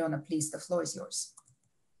Resolution. Alena, please, the floor is yours.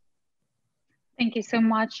 Thank you so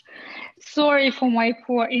much. Sorry for my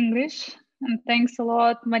poor English, and thanks a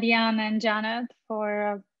lot, Marianna and Janet,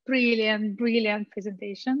 for brilliant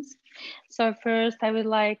presentations. So first, I would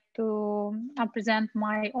like to present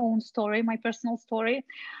my own story, my personal story.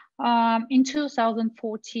 In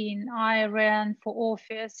 2014, I ran for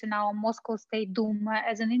office in our Moscow State Duma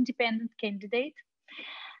as an independent candidate.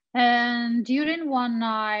 And during one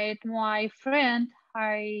night, my friend,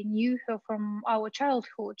 I knew her from our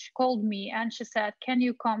childhood, she called me and she said, "Can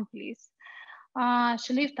you come, please?"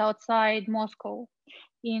 She lived outside Moscow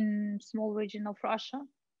in a small region of Russia.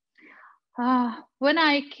 When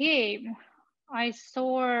I came, I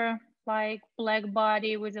saw like black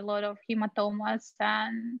body with a lot of hematomas,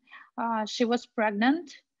 and she was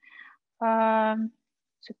pregnant.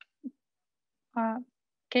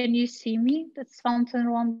 Can you see me? There's something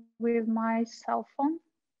wrong with my cell phone.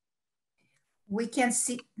 We can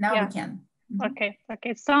see, now yeah. We can. Mm-hmm.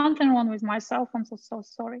 Okay, something wrong with my cell phone, so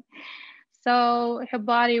sorry. So her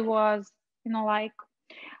body was, like,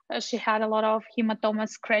 she had a lot of hematoma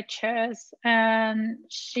scratches, and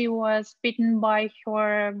she was beaten by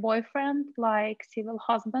her boyfriend, like civil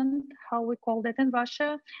husband, how we called it in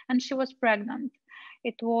Russia, and she was pregnant.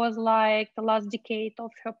 It was like the last decade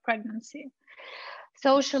of her pregnancy.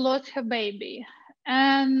 So she lost her baby.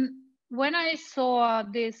 And when I saw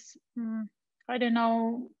this, I don't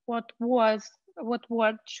know what word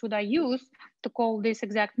should I use to call this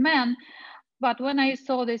exact man, but when I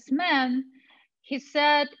saw this man, he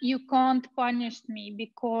said, "You can't punish me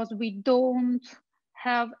because we don't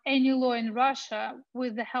have any law in Russia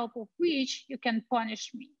with the help of which you can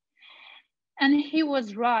punish me." And he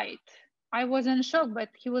was right. I was in shock, but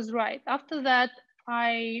he was right. After that,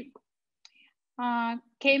 I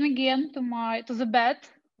came again to the bed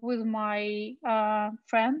with my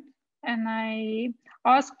friend, and I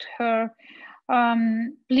asked her,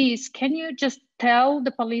 "Please, can you just tell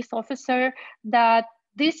the police officer that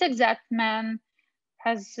this exact man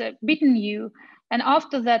has beaten you, and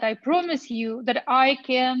after that I promise you that I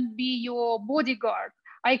can be your bodyguard.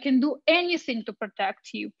 I can do anything to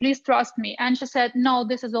protect you. Please trust me." And she said, "No,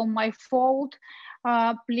 this is all my fault.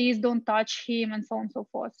 Please don't touch him," and so on and so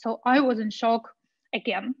forth. So I was in shock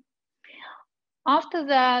again. After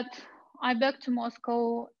that, I back to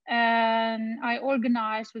Moscow, and I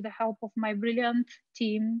organized with the help of my brilliant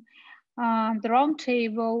team the round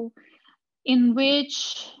table, in which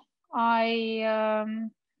I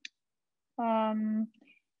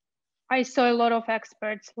saw a lot of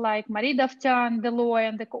experts like Marie Davtyan, the lawyer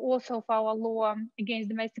and the co-author of our law against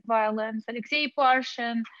domestic violence, Alexei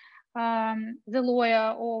Parshin, the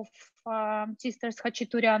lawyer of Sisters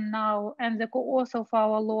Khachaturian now, and the co-author of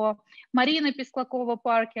our law, Marina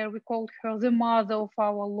Pisklakova-Parker, we called her the mother of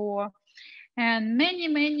our law, and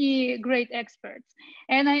many great experts.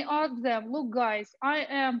 And I asked them, "Look, guys, I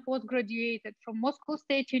am post-graduated from Moscow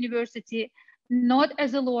State University, not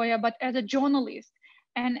as a lawyer, but as a journalist.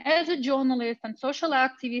 And as a journalist and social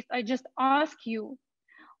activist, I just ask you,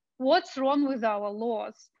 what's wrong with our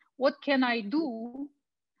laws? What can I do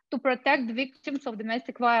to protect the victims of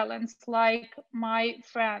domestic violence, like my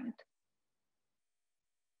friend?"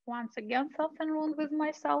 Once again, something wrong with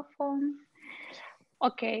my cell phone.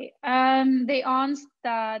 Okay, and they answered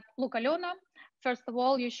that, "Look, Alena, first of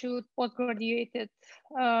all, you should post-graduated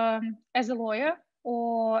as a lawyer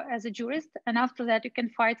or as a jurist, and after that you can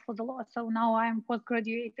fight for the law." So now I'm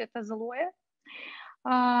post-graduated as a lawyer,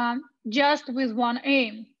 just with one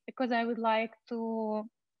aim, because I would like to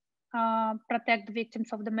protect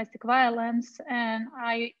victims of domestic violence, and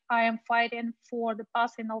I am fighting for the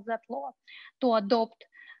passing of that law to adopt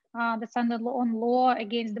descended on law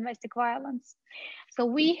against domestic violence. So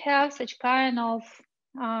we have such kind of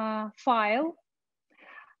file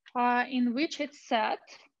in which it said,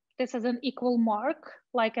 this is an equal mark,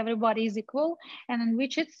 like everybody is equal, and in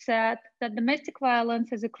which it said that domestic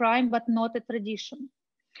violence is a crime but not a tradition.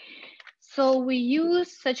 So we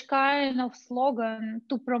use such kind of slogan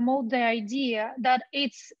to promote the idea that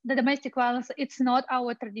it's the domestic violence, it's not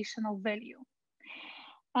our traditional value.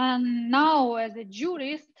 And now as a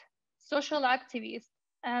jurist, social activist,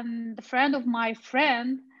 and a friend of my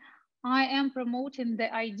friend, I am promoting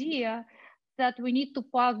the idea that we need to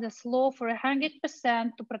pass this law for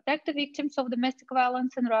 100% to protect the victims of domestic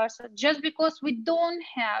violence in Russia, just because we don't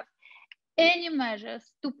have any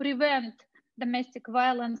measures to prevent domestic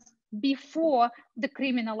violence before the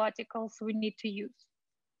criminal articles we need to use.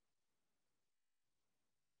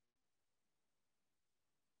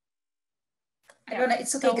 Alena,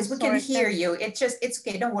 it's okay because we can hear you. It's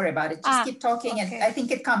okay. Don't worry about it. Just keep talking, okay. And I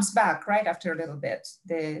think it comes back right after a little bit.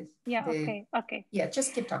 Okay. Yeah,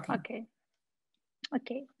 just keep talking.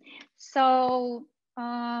 Okay. So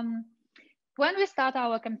when we start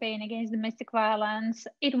our campaign against domestic violence,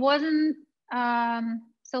 it wasn't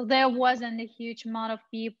so there wasn't a huge amount of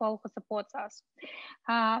people who supports us.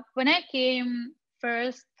 When I came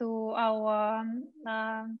first to our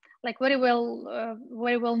like very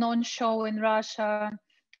well known show in Russia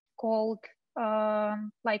called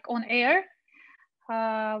like On Air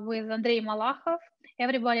with Andrei Malakhov,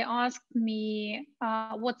 everybody asked me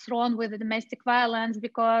what's wrong with the domestic violence,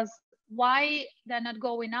 because why they're not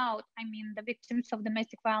going out. I mean, the victims of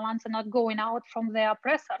domestic violence are not going out from their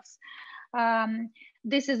oppressors.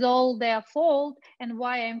 This is all their fault, and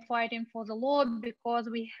why I'm fighting for the law, because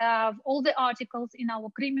we have all the articles in our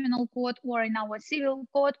criminal code or in our civil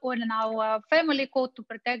code or in our family code to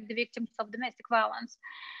protect the victims of domestic violence.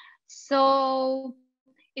 So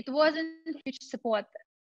it wasn't huge support.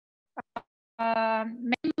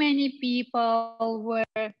 Many people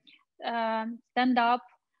were stand up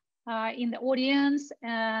in the audience,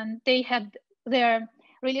 and they had their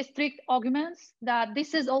really strict arguments that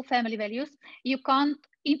this is all family values. You can't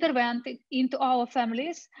intervene into our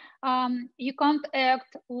families. You can't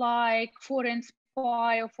act like foreign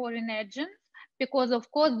spy or foreign agent, because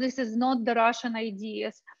of course this is not the Russian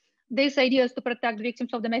ideas. These ideas to protect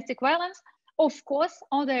victims of domestic violence, of course,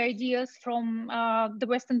 are the ideas from the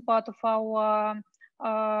western part of our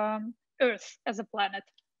Earth as a planet.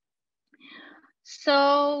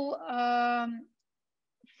 So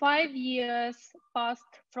 5 years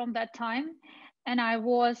passed from that time, and I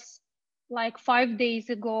was like 5 days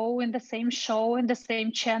ago in the same show, in the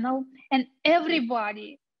same channel, and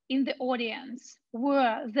everybody in the audience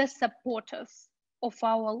were the supporters of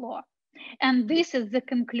our law. And this is the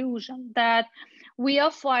conclusion, that we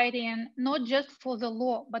are fighting not just for the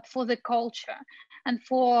law, but for the culture and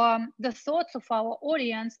for the thoughts of our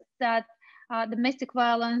audience that domestic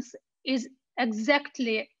violence is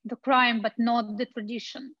exactly the crime, but not the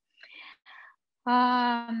tradition.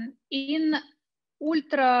 In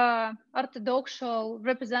ultra-orthodox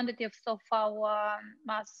representatives of our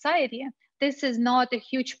society, this is not a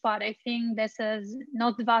huge part. I think this is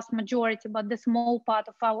not the vast majority, but the small part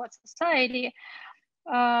of our society.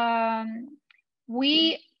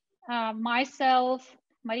 We, myself,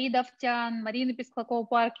 Marie Davtyan, Marina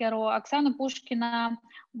Pisklakova-Parker, or Oksana Pushkina,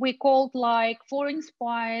 we called like foreign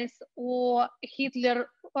spies or Hitler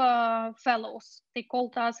fellows. They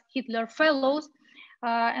called us Hitler fellows,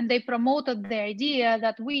 and they promoted the idea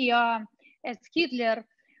that we are, as Hitler,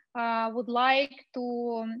 would like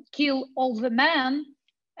to kill all the men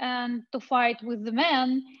and to fight with the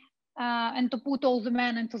men and to put all the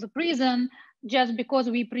men into the prison, just because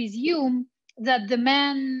we presume that the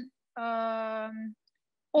men,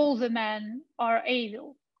 all the men are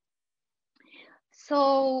evil.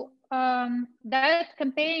 So that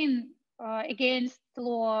campaign against the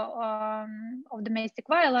law of domestic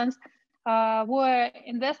violence were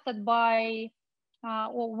invested by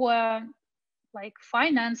or were like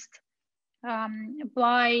financed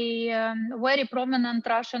by a very prominent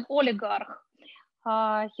Russian oligarch.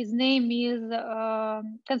 His name is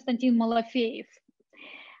Konstantin Malafeyev.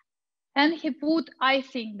 And he put, I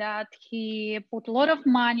think that he put a lot of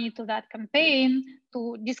money to that campaign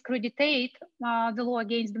to discreditate the law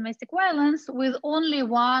against domestic violence with only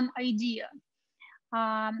one idea.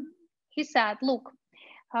 He said, look,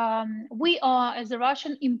 we are, as a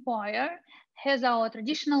Russian empire, has our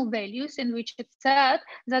traditional values in which it said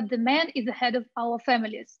that the man is the head of our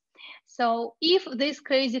families. So if these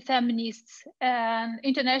crazy feminists and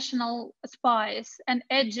international spies and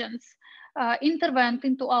agents intervene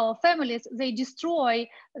into our families, they destroy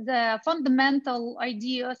the fundamental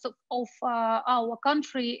ideas of our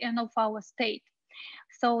country and of our state.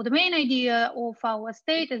 So the main idea of our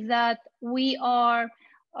state is that we are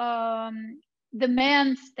the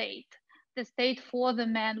man state, the state for the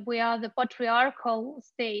man. We are the patriarchal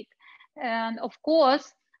state. And of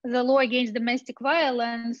course, the law against domestic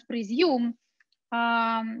violence presume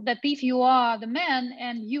that if you are the man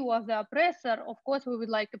and you are the oppressor, of course, we would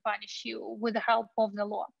like to punish you with the help of the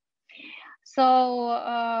law. So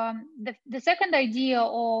the second idea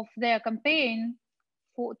of their campaign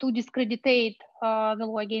to discredit the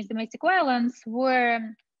law against domestic violence were,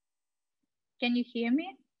 can you hear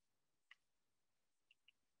me?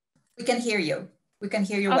 We can hear you. We can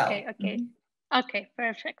hear you well. Okay,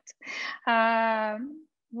 perfect.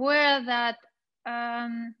 Were that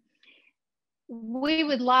we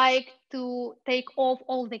would like to take off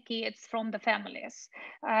all the kids from the families.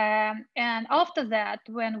 And after that,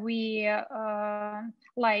 when we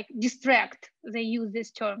like distract, they use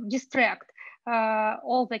this term, distract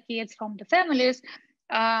all the kids from the families,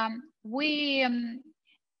 we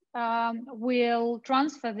will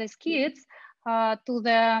transfer these kids to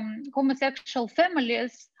the homosexual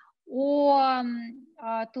families or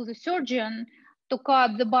to the surgeon to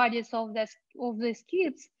cut the bodies of these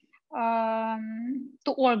kids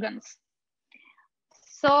to organs.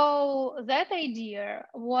 So that idea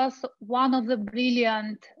was one of the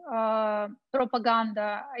brilliant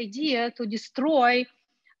propaganda idea to destroy,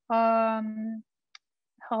 how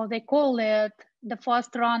they call it, the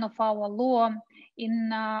first run of our law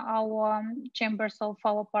in our chambers of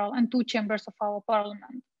our parliament, two chambers of our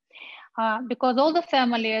parliament. Because all the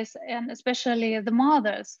families, and especially the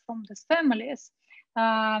mothers from these families,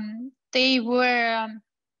 they were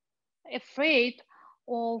afraid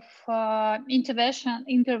of intervention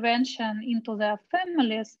into their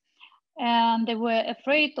families, and they were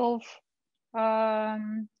afraid of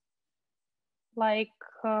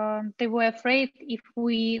they were afraid if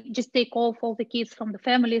we just take off all the kids from the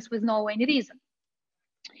families with no any reason.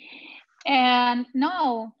 And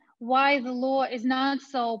now, why the law is not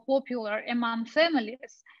so popular among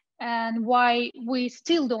families, and why we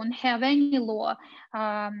still don't have any law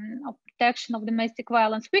of protection of domestic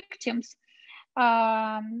violence victims,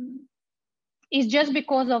 is just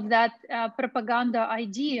because of that propaganda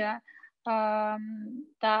idea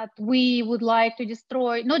that we would like to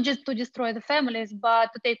destroy, not just to destroy the families,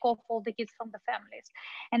 but to take off all the kids from the families.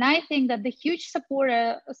 And I think that the huge support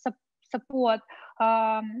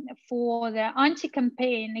for the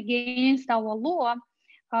anti-campaign against our law,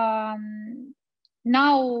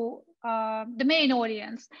 now the main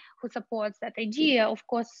audience who supports that idea, of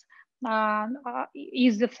course,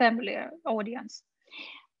 is the family audience.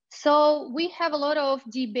 So we have a lot of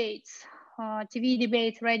debates, TV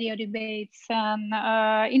debates, radio debates, and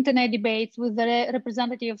internet debates with the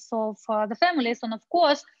representatives of the families. And of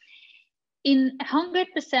course, in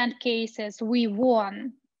 100% cases, we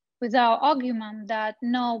won with our argument that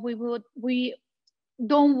no, we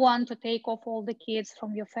don't want to take off all the kids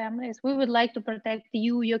from your families. We would like to protect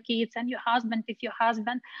you, your kids, and your husband if your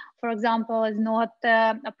husband, for example, is not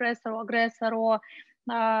oppressor or aggressor or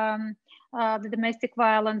the domestic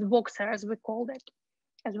violence boxer, as we called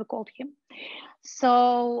him.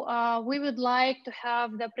 So we would like to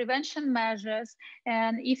have the prevention measures.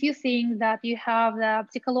 And if you think that you have the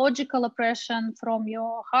psychological oppression from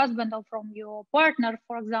your husband or from your partner,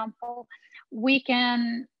 for example, we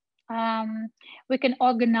can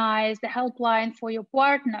organize the helpline for your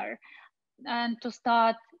partner and to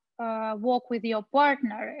start work with your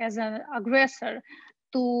partner as an aggressor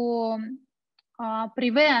to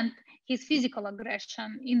prevent his physical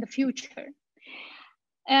aggression in the future.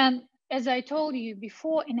 And as I told you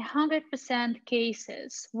before, in 100%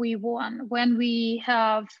 cases, we won when we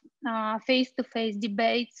have face-to-face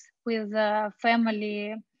debates with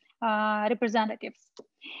family representatives.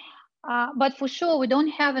 But for sure, we don't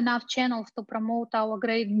have enough channels to promote our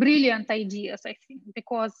brilliant ideas, I think,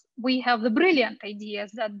 because we have the brilliant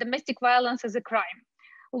ideas that domestic violence is a crime.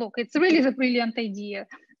 Look, it's really the brilliant idea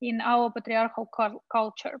in our patriarchal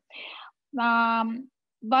culture.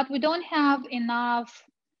 But we don't have enough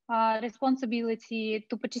responsibility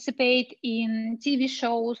to participate in TV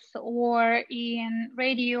shows or in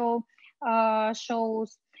radio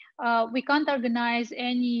shows. We can't organize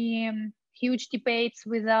any huge debates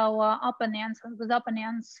with our opponents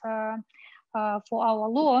for our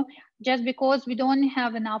law, just because we don't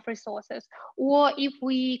have enough resources. Or if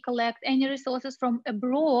we collect any resources from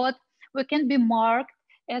abroad, we can be marked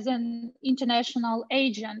as an international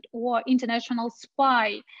agent or international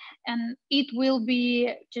spy, and it will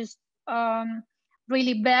be just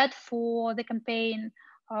really bad for the campaign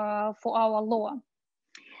for our law.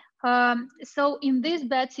 So in this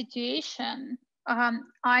bad situation,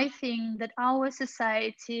 I think that our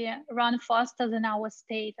society runs faster than our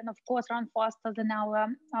state, and of course runs faster than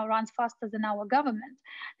our government,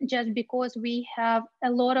 just because we have a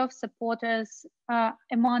lot of supporters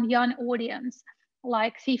among young audience,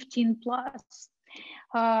 like 15 plus.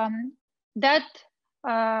 That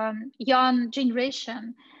young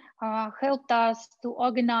generation helped us to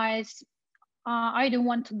organize I Don't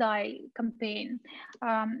Want to Die campaign,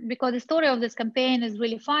 because the story of this campaign is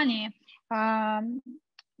really funny.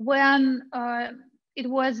 When it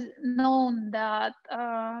was known that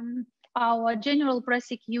our general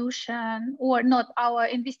prosecution, or not, our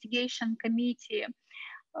investigation committee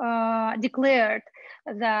declared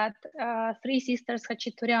that three sisters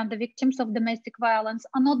Khachaturian, the victims of domestic violence,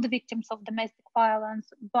 are not the victims of domestic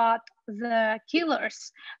violence, but the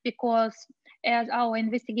killers, because as our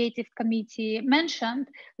investigative committee mentioned,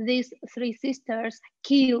 these three sisters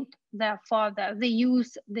killed their father. They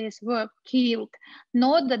used this word, killed,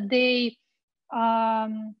 not that they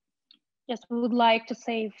just would like to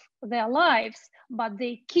save their lives, but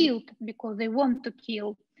they killed because they want to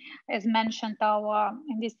kill, as mentioned our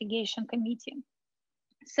investigation committee.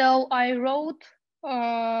 So I wrote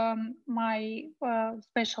my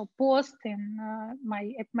special post in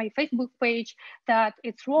at my Facebook page that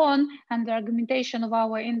it's wrong, and the argumentation of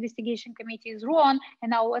our investigation committee is wrong,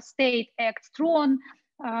 and our state acts wrong.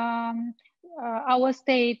 Our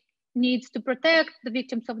state needs to protect the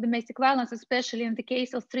victims of domestic violence, especially in the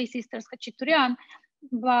case of three sisters Khachaturian,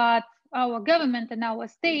 but our government and our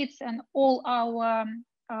states and all our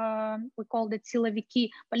we called it siloviki,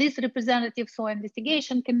 police representatives or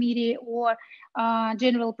investigation committee or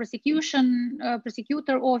general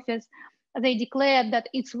prosecutor office, they declared that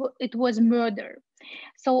it was murder.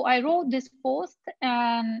 So I wrote this post,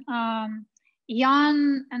 and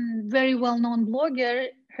young and very well-known blogger,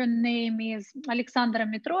 her name is Alexandra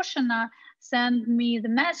Mitroshina, sent me the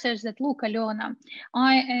message that, look, Alena,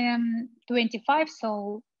 I am 25,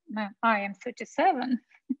 so I am 37.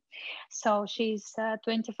 So she's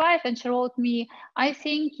 25, and she wrote me, I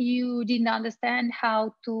think you didn't understand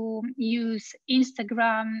how to use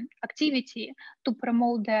Instagram activity to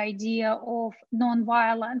promote the idea of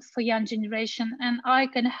non-violence for young generation, and I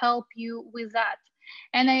can help you with that.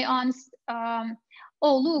 And I answered,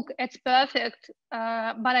 oh, look, it's perfect,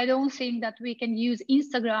 but I don't think that we can use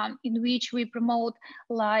Instagram in which we promote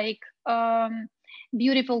like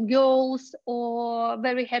beautiful girls or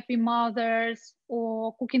very happy mothers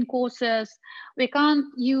or cooking courses. We can't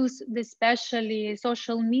use this, especially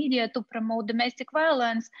social media, to promote domestic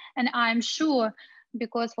violence. And I'm sure,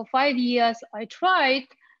 because for 5 years I tried,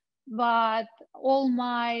 but all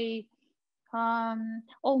my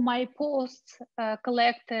posts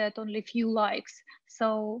collected only few likes.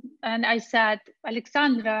 So, and I said,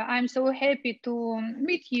 Alexandra, I'm so happy to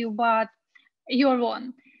meet you, but you're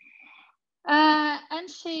wrong. And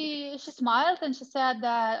she smiled and she said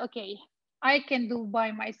that, okay, I can do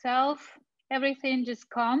by myself everything, just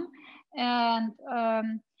come and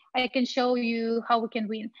I can show you how we can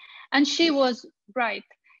win. And she was right.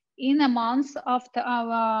 In a month after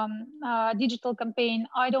our digital campaign,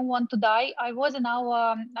 I Don't Want to Die, I was in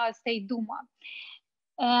our State Duma.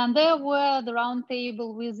 And there were the round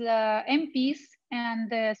table with MPs and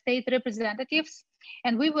the state representatives.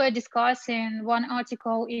 And we were discussing one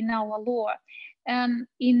article in our law. And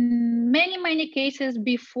in many, many cases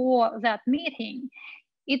before that meeting,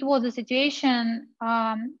 it was a situation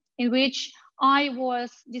in which I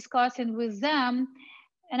was discussing with them,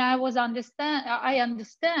 and I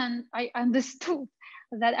understood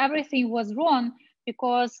that everything was wrong,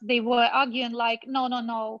 because they were arguing like,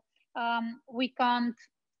 no, we can't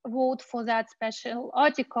vote for that special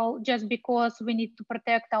article just because we need to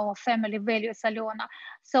protect our family values, Alena.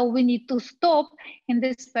 So we need to stop in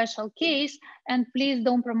this special case, and please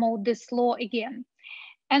don't promote this law again.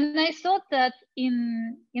 And I thought that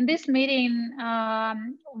in this meeting,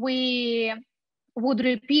 we would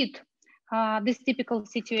repeat this typical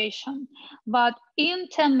situation. But in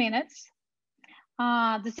 10 minutes,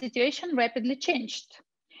 the situation rapidly changed.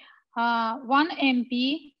 One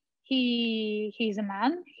MP, he's a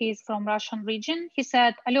man, he's from Russian region. He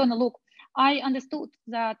said, Alena, look, I understood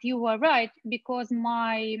that you were right, because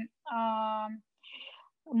my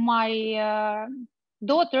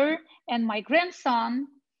daughter and my grandson,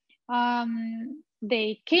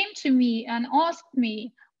 they came to me and asked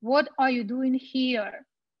me, what are you doing here?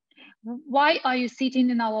 Why are you sitting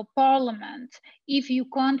in our parliament if you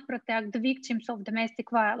can't protect the victims of domestic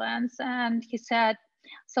violence? And he said,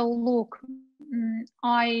 so look,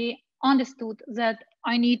 I understood that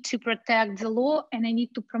I need to protect the law and I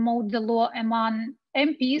need to promote the law among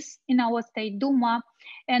MPs in our State Duma.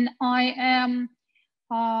 And I am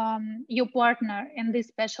your partner in this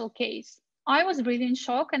special case. I was really in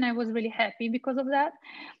shock and I was really happy because of that.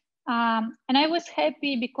 And I was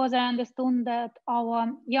happy because I understood that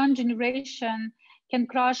our young generation can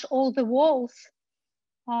crush all the walls,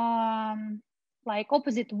 like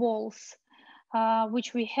opposite walls,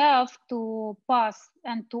 which we have to pass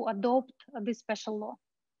and to adopt this special law.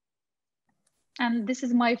 And this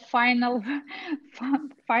is my final,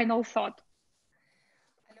 final thought.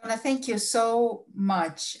 Alena, thank you so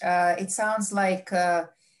much. It sounds like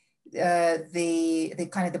the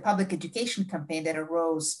kind of the public education campaign that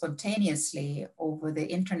arose spontaneously over the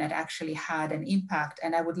internet actually had an impact.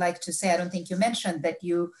 And I would like to say, I don't think you mentioned that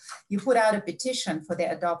you put out a petition for the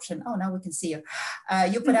adoption. Oh, now we can see you.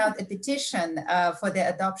 You put out a petition for the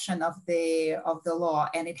adoption of the law,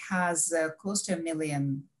 and it has close to 1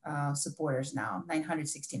 million supporters now,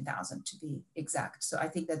 916,000 to be exact. So I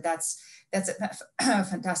think that that's a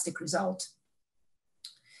fantastic result.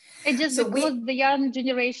 It's just so because the young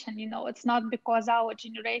generation, you know, it's not because our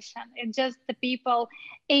generation, it's just the people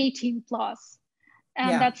 18 plus.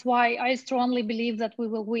 And that's why I strongly believe that we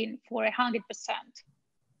will win for 100%.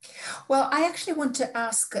 Well, I actually want to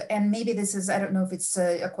ask, and maybe this is, I don't know if it's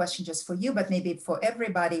a question just for you, but maybe for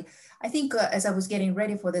everybody. I think as I was getting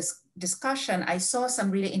ready for this discussion, I saw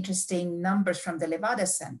some really interesting numbers from the Levada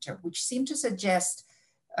Center, which seem to suggest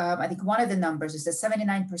I think one of the numbers is that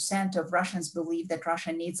 79% of Russians believe that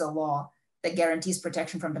Russia needs a law that guarantees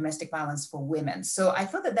protection from domestic violence for women. So I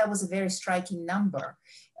thought that that was a very striking number.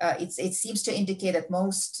 It seems to indicate that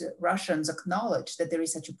most Russians acknowledge that there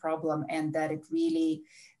is such a problem and that it really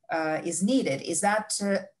is needed. Is that,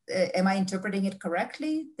 am I interpreting it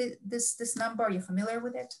correctly, this number? Are you familiar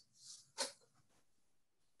with it?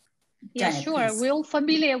 Yeah, Janet, sure, please. we're all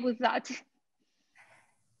familiar with that.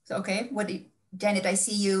 So, okay, Janet, I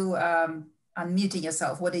see you unmuting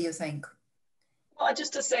yourself. What do you think? Well,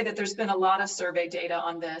 just to say that there's been a lot of survey data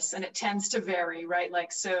on this, and it tends to vary, right?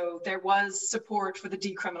 Like, so there was support for the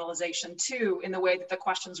decriminalization too, in the way that the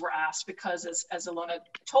questions were asked, because as Alena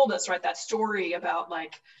told us, right, that story about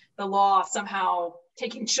like the law somehow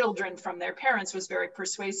taking children from their parents was very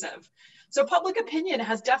persuasive. So public opinion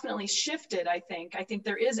has definitely shifted, I think. I think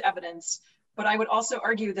there is evidence, but I would also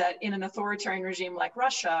argue that in an authoritarian regime like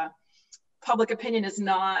Russia, public opinion is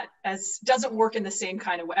not doesn't work in the same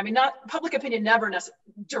kind of way. I mean, public opinion never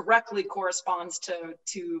directly corresponds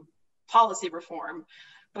to policy reform.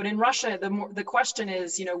 But in Russia, the question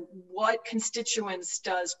is, you know, what constituents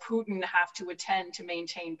does Putin have to attend to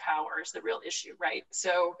maintain power is the real issue, right?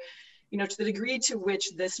 So, you know, to the degree to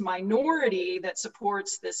which this minority that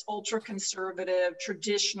supports this ultra-conservative,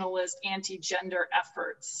 traditionalist, anti-gender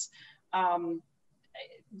efforts,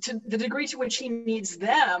 to the degree to which he needs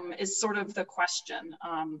them is sort of the question.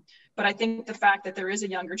 But I think the fact that there is a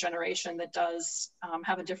younger generation that does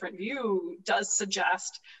have a different view does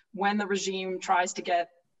suggest when the regime tries to get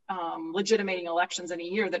legitimating elections in a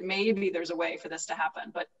year that maybe there's a way for this to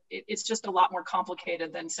happen. But it's just a lot more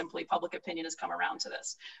complicated than simply public opinion has come around to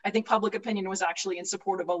this. I think public opinion was actually in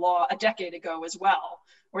support of a law a decade ago as well,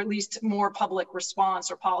 or at least more public response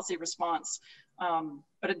or policy response.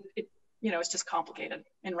 But you know, it's just complicated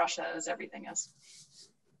in Russia as everything is.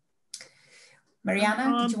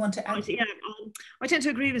 Marianna, did you want to add? Yeah, I tend to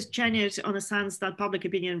agree with Janet on the sense that public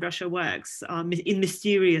opinion in Russia works in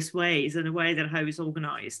mysterious ways, in a way that how it's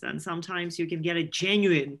organized. And sometimes you can get a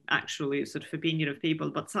genuine, actually, sort of opinion of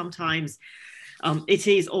people, but sometimes it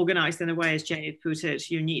is organized in a way, as Janet put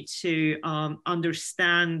it, you need to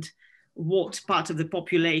understand what part of the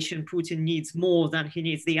population Putin needs more than he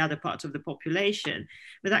needs the other part of the population.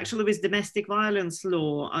 But actually with domestic violence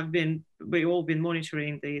law, we've all been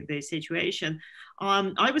monitoring the situation.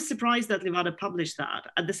 I was surprised that Levada published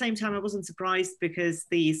that. At the same time, I wasn't surprised because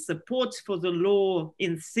the support for the law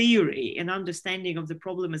in theory and understanding of the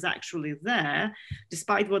problem is actually there,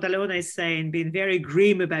 despite what Alena is saying, being very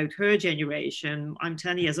grim about her generation. I'm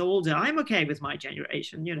 10 years older. I'm okay with my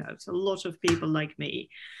generation. You know, it's a lot of people like me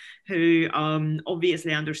who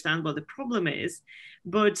obviously understand what the problem is,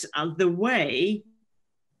 but the way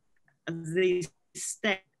the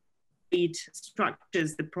state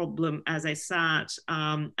structures the problem, as I said,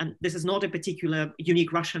 and this is not a particular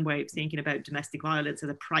unique Russian way of thinking about domestic violence as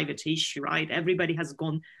a private issue, right? Everybody has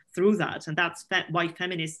gone through that, and that's why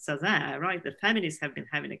feminists are there, right? The feminists have been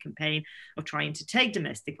having a campaign of trying to take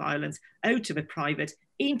domestic violence out of a private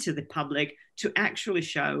into the public to actually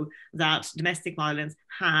show that domestic violence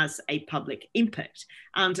has a public impact.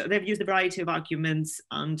 And they've used a variety of arguments,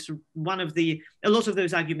 and a lot of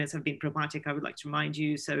those arguments have been pragmatic, I would like to remind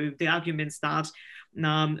you. So the arguments that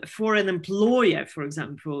for an employer, for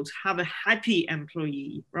example, to have a happy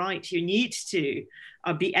employee, right, you need to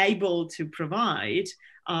be able to provide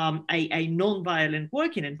a non-violent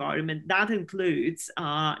working environment. That includes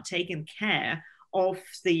taking care of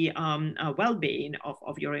the well-being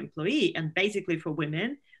of your employee. And basically for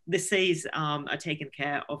women, this is taking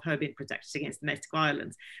care of her being protected against domestic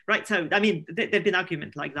violence, right? So, I mean, there've been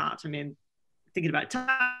arguments like that. I mean, thinking about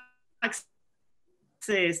taxes,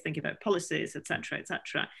 thinking about policies, etc.,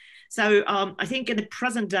 etc. So I think in the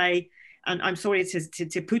present day, and I'm sorry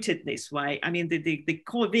to put it this way, I mean, the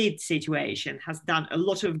COVID situation has done a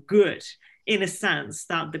lot of good in a sense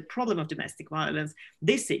that the problem of domestic violence,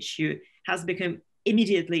 this issue, has become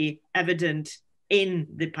immediately evident in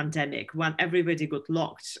the pandemic when everybody got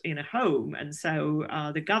locked in a home. And so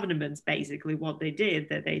the governments, basically what they did,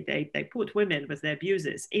 they put women with their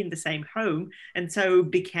abusers in the same home, and so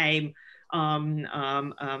became sort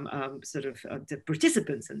of the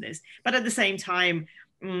participants in this. But at the same time,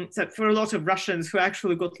 so for a lot of Russians who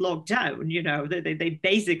actually got locked down, you know, they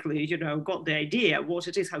basically, you know, got the idea what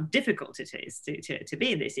it is, how difficult it is to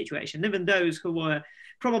be in this situation. Even those who were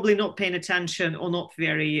probably not paying attention or not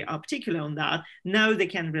very particular on that, now they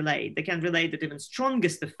can relate. They can relate that even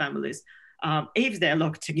strongest of families, if they're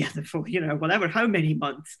locked together for, you know, whatever, how many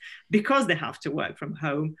months, because they have to work from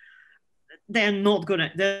home, they're not going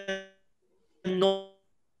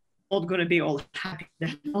to be all happy.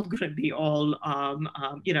 They're not going to be all,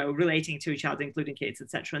 you know, relating to each other, including kids,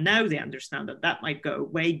 etc. Now they understand that that might go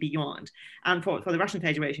way beyond. And for the Russian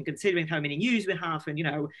Federation, considering how many news we have, and, you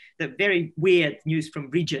know, the very weird news from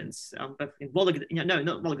regions, but in Volga, no,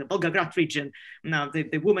 not Volga, Volgograd region, now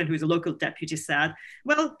the woman who is a local deputy said,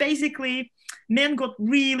 well, basically, men got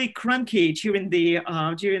really cranky during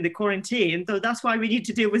the quarantine, so that's why we need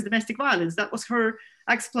to deal with domestic violence. That was her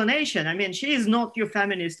explanation. I mean, she is not your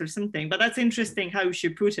feminist or something, but that's interesting how she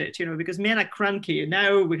put it, you know, because men are cranky,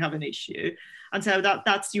 now we have an issue. And so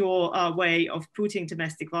that's your way of putting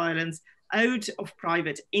domestic violence out of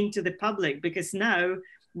private into the public, because now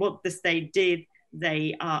what the state did,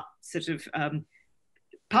 they are sort of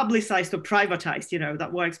publicized or privatized, you know,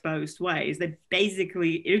 that works both ways. They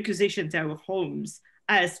basically requisitioned our homes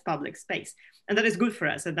as public space. And that is good for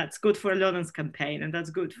us, and that's good for Alena's campaign, and that's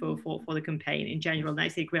good for the campaign in general. And I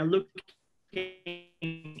think we are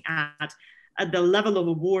looking at the level of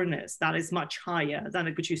awareness that is much higher than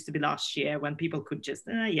it used to be last year, when people could just,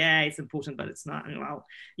 yeah, it's important, but it's not, well,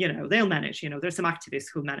 you know, they'll manage, you know, there's some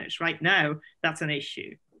activists who manage. Right now, that's an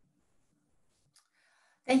issue.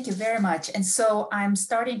 Thank you very much. And so I'm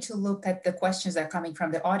starting to look at the questions that are coming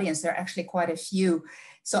from the audience. There are actually quite a few.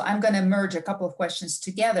 So I'm going to merge a couple of questions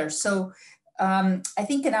together. So I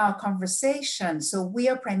think in our conversation, so we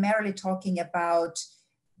are primarily talking about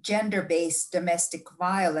gender-based domestic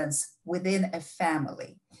violence within a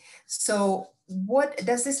family. So what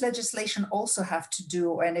does this legislation also have to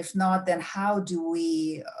do? And if not, then how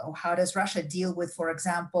does Russia deal with, for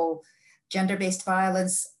example, gender-based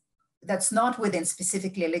violence that's not within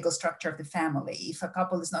specifically a legal structure of the family, if a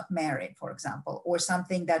couple is not married, for example, or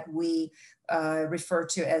something that we refer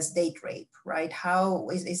to as date rape, right? How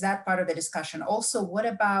is that part of the discussion? Also, what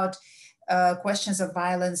about questions of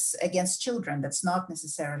violence against children? That's not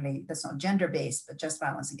gender-based, but just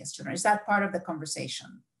violence against children. Is that part of the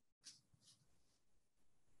conversation?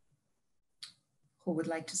 Who would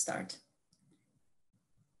like to start?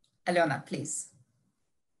 Alena, please.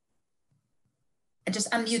 And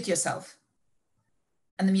just unmute yourself.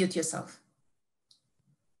 Unmute yourself.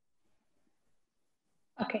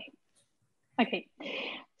 Okay.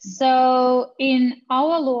 So in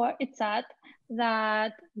our law, it said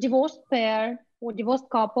that divorced pair or divorced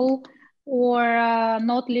couple or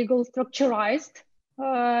not legal structurized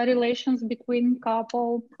relations between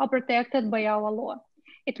couple are protected by our law.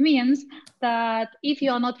 It means that if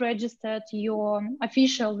you are not registered your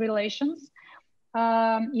official relations,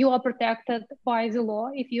 you are protected by the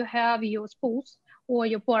law if you have your spouse or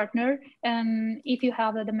your partner, and if you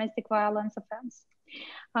have a domestic violence offense.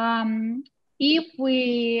 If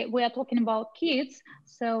we are talking about kids,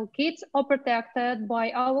 so kids are protected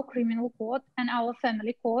by our criminal code and our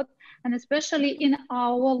family code, and especially in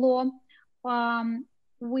our law,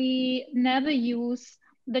 we never use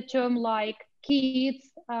the term like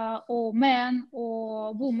kids or man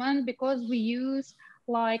or woman, because we use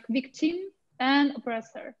like victim and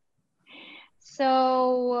oppressor.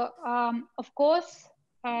 So of course,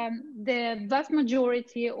 the vast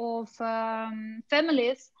majority of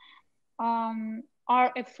families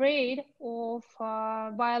are afraid of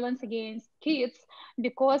violence against kids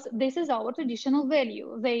because this is our traditional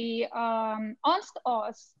value. They asked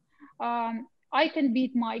us, I can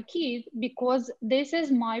beat my kid because this is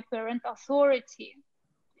my parent authority.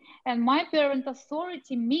 And my parent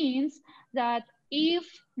authority means that if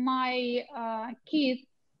my kid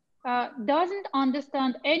doesn't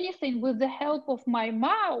understand anything with the help of my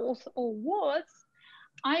mouth or words,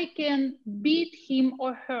 I can beat him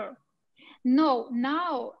or her. No,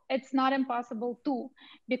 now it's not impossible too,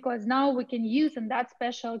 because now we can use in that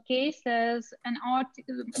special cases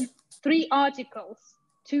 3 articles,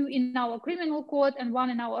 2 in our criminal code and 1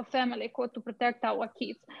 in our family code to protect our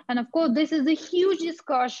kids. And of course, this is a huge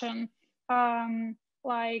discussion, in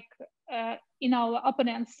our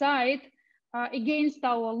opponent's side against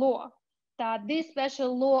our law, that this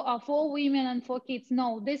special law are for women and for kids.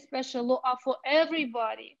 No, this special law are for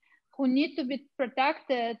everybody who need to be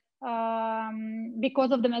protected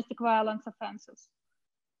because of domestic violence offenses.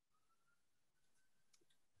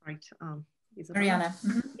 Right. Marianna.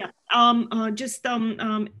 Yeah.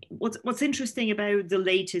 What's interesting about the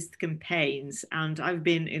latest campaigns, and I've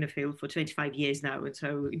been in the field for 25 years now, and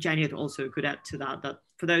so Janet also could add to that, that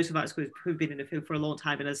for those of us who've been in the field for a long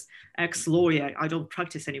time, and as ex-lawyer, I don't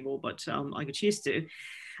practice anymore, but I could choose to.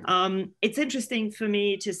 It's interesting for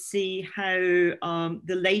me to see how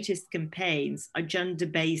the latest campaigns are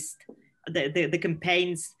gender-based, the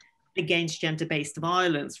campaigns against gender-based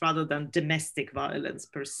violence rather than domestic violence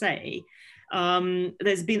per se.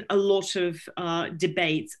 There's been a lot of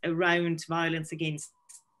debates around violence against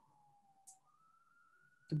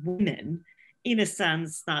women, in a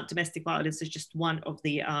sense that domestic violence is just one of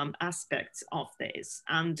the aspects of this.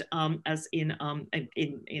 And as in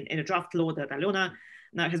a draft law that Alena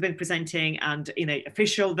now has been presenting, and in an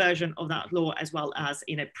official version of that law, as well as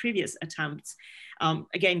in a previous attempts,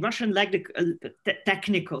 again, Russian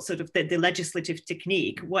technical, sort of the legislative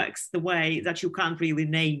technique works the way that you can't really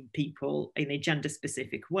name people in a gender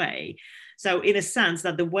specific way. So in a sense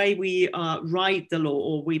that the way we write the law,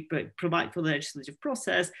 or we provide for the legislative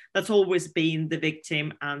process, that's always been the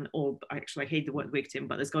victim, and, or actually I hate the word victim,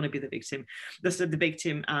 but there's going to be the victim, the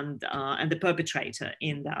victim and the perpetrator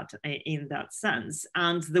in that sense.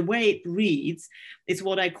 And the way it reads is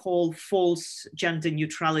what I call false gender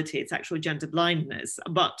neutrality. It's actually gender blindness,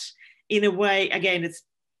 but in a way, again, it's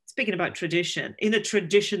speaking about tradition, in a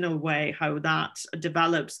traditional way, how that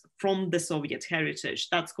develops from the Soviet heritage,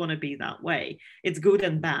 that's going to be that way. It's good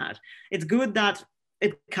and bad. It's good that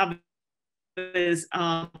it covers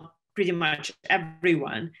pretty much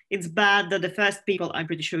everyone. It's bad that the first people, I'm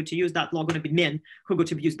pretty sure, to use that law are going to be men who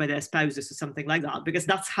got abused by their spouses or something like that, because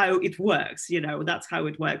that's how it works. You know, that's how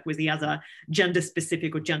it works with the other gender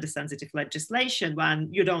specific or gender sensitive legislation, when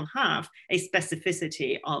you don't have a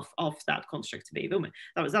specificity of that construct to be a woman.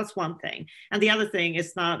 That's one thing. And the other thing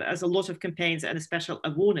is that as a lot of campaigns and a special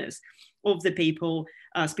awareness of the people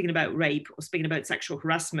speaking about rape or speaking about sexual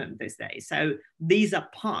harassment these days. So these are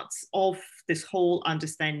parts of this whole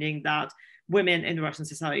understanding that women in the Russian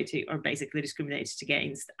society are basically discriminated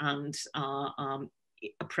against and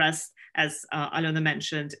oppressed, as Alena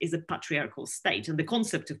mentioned, is a patriarchal state. And the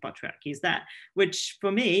concept of patriarchy is that, which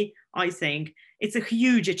for me, I think it's a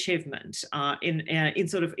huge achievement in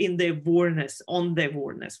sort of in the awareness, on the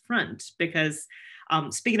awareness front, because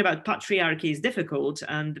speaking about patriarchy is difficult,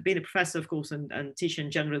 and being a professor, of course, and teaching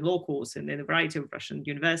general law course in a variety of Russian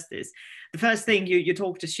universities, the first thing you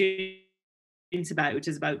talk to students about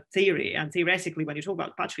is about theory. And theoretically, when you talk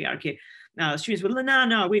about patriarchy, students will,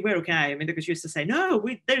 no, we're okay. I mean, because used to say, no,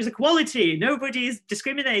 there's equality, nobody is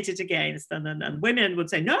discriminated against. And women would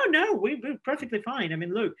say, no, we're perfectly fine. I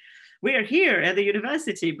mean, look, we are here at the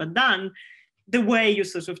university, but then the way you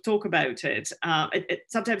sort of talk about it,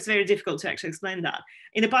 it's sometimes very difficult to actually explain that.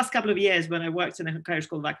 In the past couple of years, when I worked in the Higher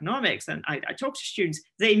School of Economics and I talk to students,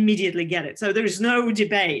 they immediately get it. So there is no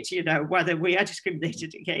debate, you know, whether we are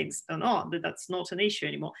discriminated against or not. That's not an issue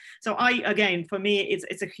anymore. So again, for me,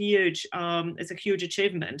 it's a huge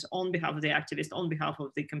achievement on behalf of the activists, on behalf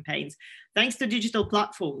of the campaigns, thanks to digital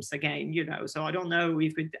platforms again, you know. So I don't know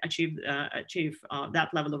if we'd achieve that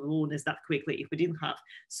level of awareness that quickly if we didn't have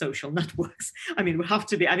social networks. I mean,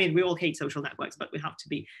 we all hate social networks, but we have to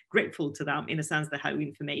be grateful to them in a sense that how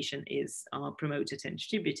information is promoted and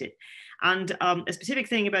distributed. And a specific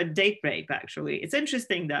thing about date rape, actually, it's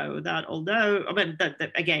interesting though, that although, I mean,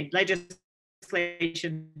 that again,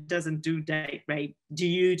 legislation doesn't do date rape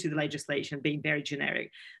due to the legislation being very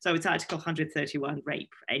generic. So it's Article 131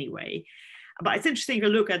 rape anyway. But it's interesting to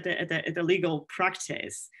look at the legal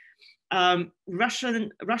practice.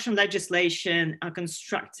 Russian legislation are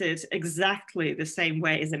constructed exactly the same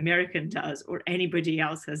way as American does or anybody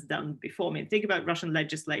else has done before. I mean, think about Russian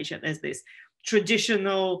legislation as this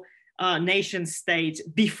traditional nation state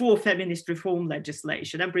before feminist reform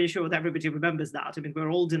legislation. I'm pretty sure that everybody remembers that. I mean, we're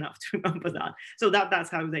old enough to remember that. So that's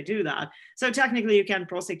how they do that. So technically you can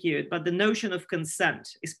prosecute, but the notion of consent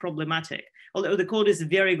is problematic. Although the court is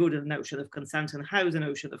very good at the notion of consent and how the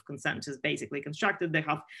notion of consent is basically constructed. They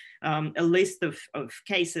have a list of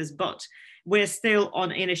cases, but we're still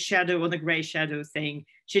on a gray shadow thing.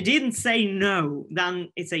 She didn't say no, then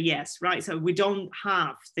it's a yes, right? So we don't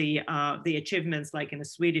have the achievements like in the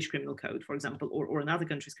Swedish criminal code, for example, or in other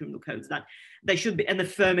countries' criminal codes, that there should be an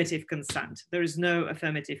affirmative consent. There is no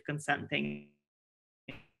affirmative consent thing.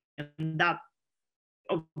 And that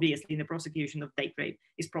obviously in the prosecution of date rape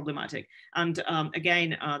is problematic. And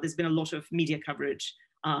again, there's been a lot of media coverage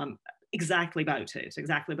exactly about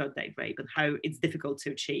date rape and how it's difficult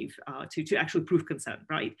to achieve, to actually prove consent,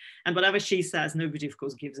 right? And whatever she says, nobody of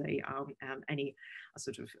course gives any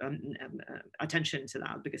sort of attention to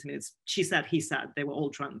that, because I mean, she said, he said, they were all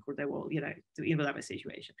drunk, or they were all, in whatever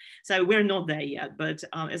situation. So we're not there yet, but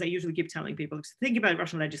as I usually keep telling people, think about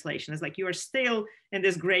Russian legislation as like, you are still in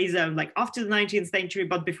this gray zone, like after the 19th century,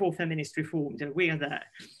 but before feminist reform, we are there.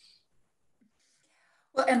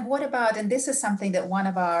 Well, and what about, and this is something that one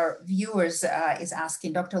of our viewers is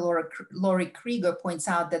asking, Dr. Lori Krieger points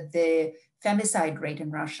out that the femicide rate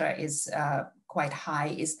in Russia is quite high.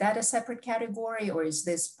 Is that a separate category, or is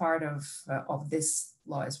this part of this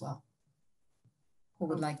law as well? Who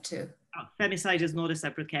would like to? Femicide is not a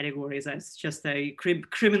separate category, it's just a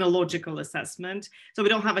criminological assessment. So we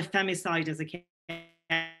don't have a femicide as a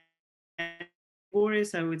category,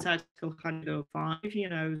 so it's Article 105,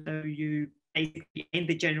 so you basically in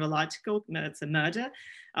the general article, it's a murder.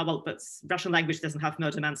 Well, but Russian language doesn't have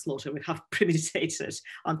murder, manslaughter. We have premeditated,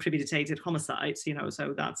 unpremeditated homicides,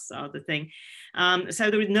 so that's the thing.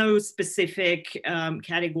 So there is no specific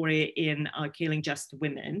category in killing just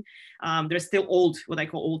women. There's still what I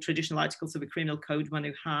call old traditional articles of the criminal code when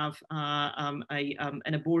you have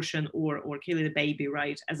an abortion or killing a baby,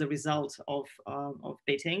 right, as a result of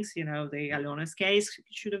beatings. The Alena's case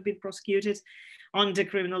should have been prosecuted under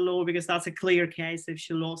criminal law, because that's a clear case. If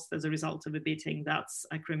she lost as a result of a beating, that's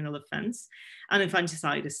a criminal offense. And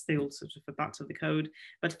infanticide is still sort of a part of the code,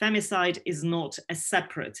 but femicide is not a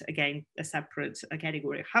separate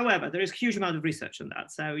category. However, there is a huge amount of research on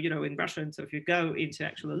that. So, in Russia, so if you go into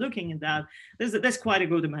actually looking at that, there's quite a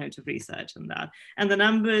good amount of research on that. And the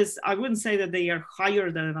numbers, I wouldn't say that they are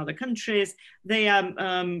higher than in other countries. They are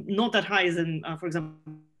not that high as in, for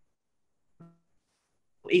example,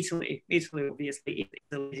 Italy obviously is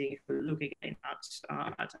the leading if we're looking at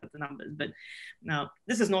the numbers, but now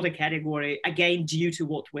this is not a category, again, due to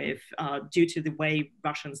the way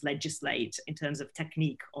Russians legislate in terms of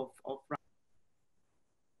technique of.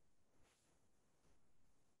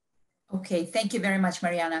 Okay, thank you very much,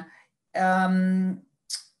 Marianna.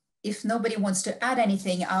 If nobody wants to add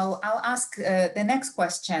anything, I'll ask the next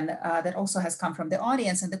question that also has come from the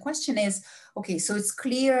audience, and the question is, okay, so it's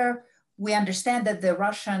clear. We understand that the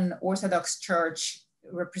Russian Orthodox Church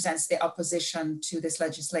represents the opposition to this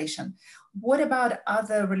legislation. What about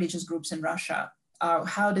other religious groups in Russia?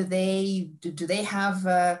 How do they have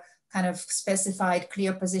kind of specified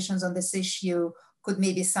clear positions on this issue? Could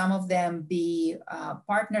maybe some of them be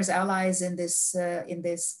partners, allies in this?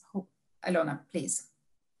 Alena, please.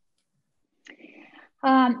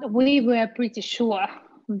 We were pretty sure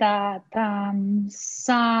that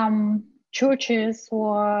some churches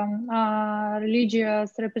or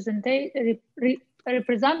religious representatives,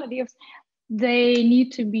 they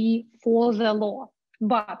need to be for the law.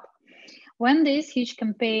 But when this huge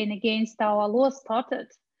campaign against our law started,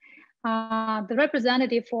 the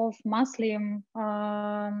representative of Muslim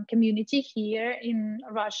community here in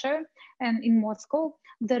Russia and in Moscow,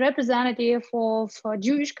 the representative of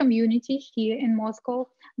Jewish community here in Moscow,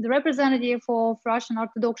 the representative of Russian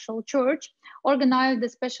Orthodox Church organized a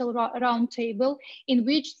special roundtable in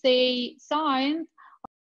which they signed.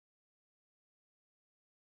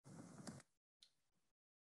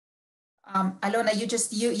 Alena,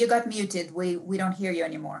 you got muted. We don't hear you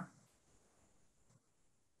anymore.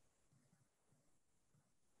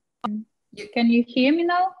 Can you hear me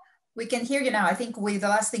now? We can hear you now. I think the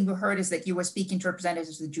last thing we heard is that you were speaking to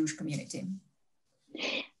representatives of the Jewish community.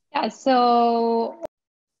 Yeah, so.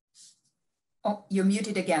 Oh, you're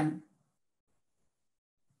muted again.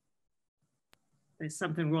 There's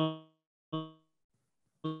something wrong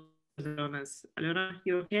with Alena,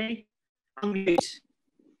 you okay? Unmute.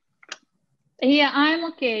 Yeah, I'm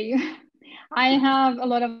okay. I have a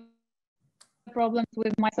lot of problems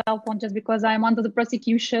with my cell phone just because I'm under the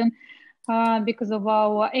prosecution because of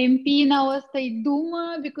our MP in our State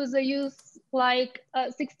Duma, because I use like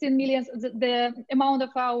 16 million, the amount of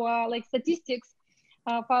our like statistics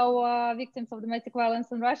of our victims of domestic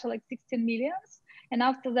violence in Russia, like 16 millions. And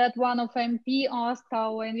after that, one of MP asked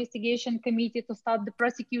our investigation committee to start the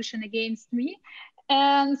prosecution against me.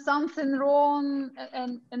 And something wrong,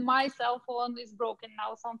 and my cell phone is broken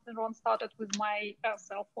now. Something wrong started with my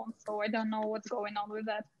cell phone. So I don't know what's going on with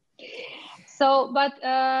that. So, but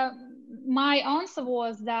my answer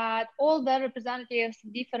was that all the representatives,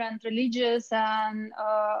 different religious and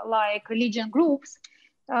like religion groups,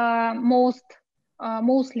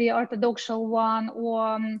 mostly Orthodox one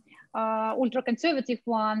or ultra-conservative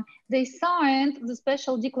one, they signed the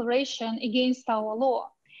special declaration against our law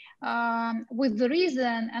with the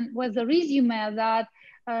reason and with the resume that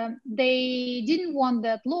they didn't want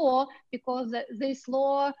that law because this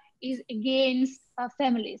law is against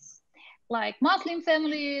families, like Muslim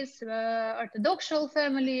families, Orthodox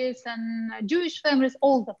families, and Jewish families,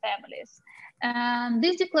 all the families. And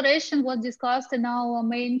this declaration was discussed in our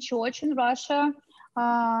main church in Russia.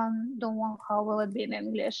 Don't know how will it be in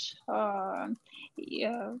English.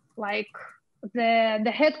 Yeah, like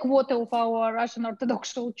the headquarters of our Russian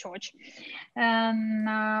Orthodox Church. And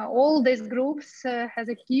all these groups has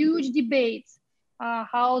a huge debate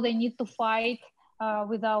how they need to fight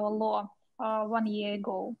with our law 1 year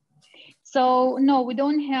ago. So no, we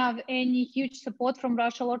don't have any huge support from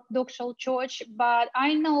Russian Orthodox Church, but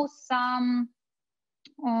I know some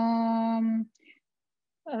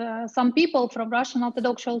people from Russian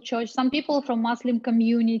Orthodox Church, some people from Muslim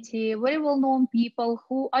community, very well-known people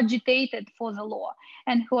who agitated for the law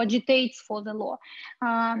and who agitates for the law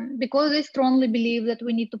because they strongly believe that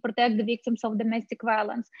we need to protect the victims of domestic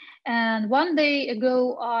violence. And 1 day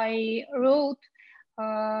ago, I wrote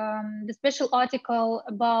the special article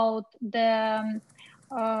about the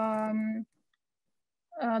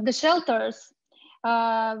shelters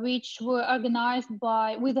which were organized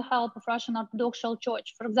with the help of Russian Orthodox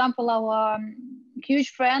Church. For example, our huge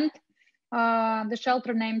friend, the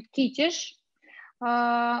shelter named Kitish,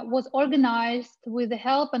 was organized with the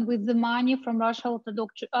help and with the money from Russian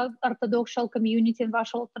Orthodox community and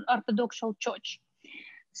Russian Orthodox Church.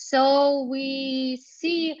 So we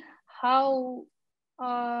see how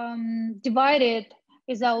divided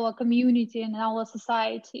is our community and our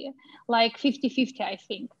society, like 50-50, I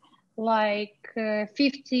think. Like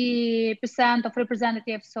 50% of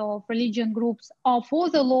representatives of religion groups are for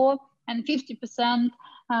the law and 50%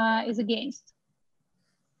 is against.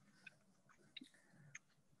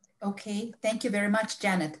 Okay, thank you very much.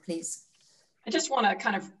 Janet, please. I just want to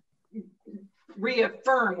kind of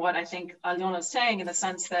reaffirm what I think Alena is saying in the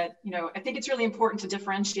sense that, you know, I think it's really important to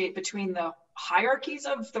differentiate between the hierarchies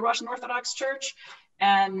of the Russian Orthodox Church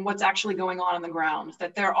and what's actually going on the ground.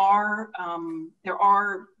 That there are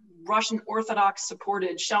Russian Orthodox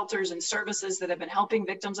supported shelters and services that have been helping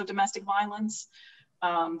victims of domestic violence.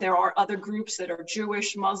 There are other groups that are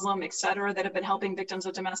Jewish, Muslim, et cetera, that have been helping victims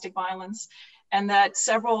of domestic violence. And that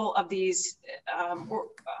several of these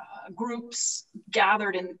groups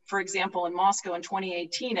gathered in, for example, in Moscow in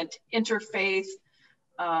 2018, an interfaith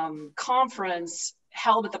conference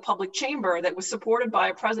held at the public chamber that was supported by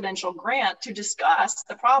a presidential grant to discuss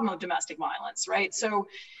the problem of domestic violence, right? So,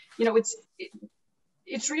 you know,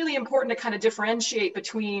 it's really important to kind of differentiate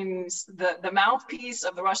between the mouthpiece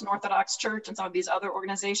of the Russian Orthodox Church and some of these other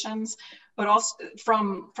organizations, but also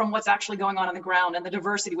from what's actually going on the ground and the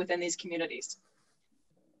diversity within these communities.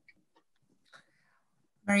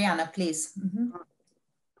 Marianna, please. Mm-hmm.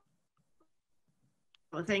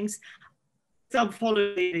 Well, thanks. So I'll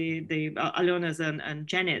follow the Alena's and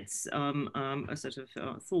Janet's sort of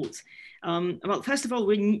thoughts. Well, first of all,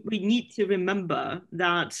 we need to remember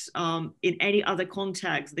that in any other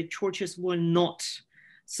context, the churches were not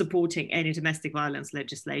supporting any domestic violence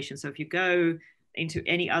legislation. So if you go into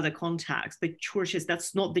any other context, the churches,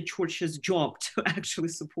 that's not the church's job to actually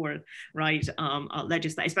support, right,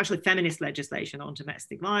 legislation, especially feminist legislation on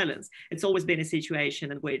domestic violence. It's always been a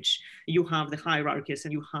situation in which you have the hierarchies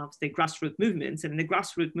and you have the grassroots movements. And in the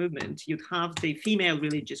grassroots movement, you'd have the female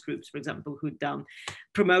religious groups, for example, who'd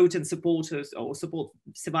promote and support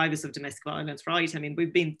survivors of domestic violence, right? I mean,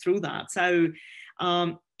 we've been through that. So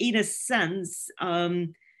in a sense,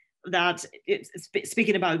 that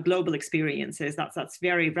speaking about global experiences, that's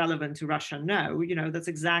very relevant to Russia now. You know, that's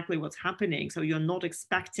exactly what's happening. So you're not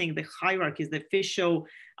expecting the hierarchies, the official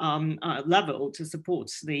level to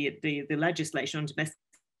support the legislation on domestic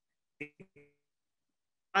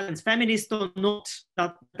violence. Feminists or not,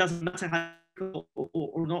 that doesn't matter how radical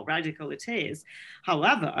or not radical it is.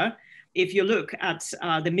 However, if you look at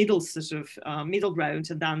the middle middle ground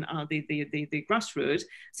and then the grassroots,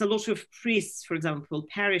 it's a lot of priests, for example,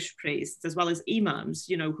 parish priests, as well as imams,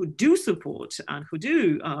 who do support and who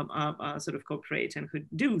do sort of cooperate and who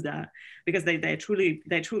do that because they truly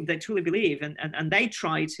believe and they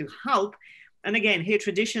try to help. And again, here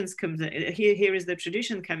traditions comes in. Here is the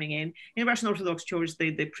tradition coming in. In Russian Orthodox Church,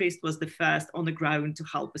 the priest was the first on the ground to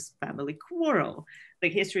help a family quarrel. The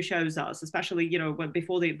history shows us, especially when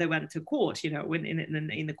before they went to court, in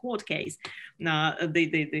the court case,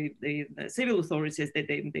 the civil authorities,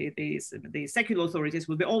 the secular authorities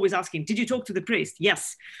would be always asking, "Did you talk to the priest?"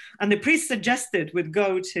 Yes, and the priest suggested would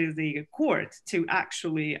go to the court to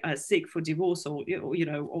actually seek for divorce or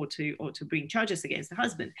to bring charges against the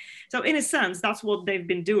husband. So in a sense, that's what they've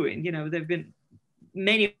been doing. They've been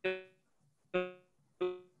many.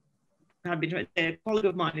 Have been a colleague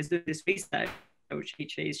of mine is doing this research.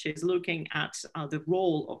 She's looking at the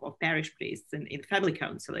role of parish priests in family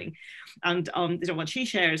counseling. And what she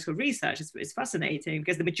shares her research is fascinating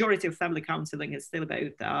because the majority of family counseling is still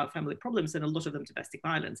about family problems and a lot of them domestic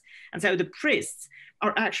violence. And so the priests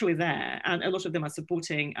are actually there and a lot of them are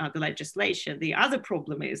supporting the legislation. The other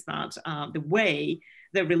problem is that the way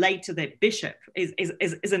they relate to their bishop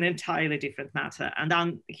is an entirely different matter. And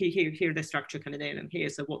then here the structure coming in and here,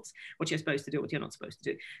 so what you're supposed to do, what you're not supposed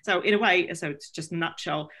to do. So in a way, so it's just a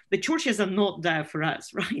nutshell, the churches are not there for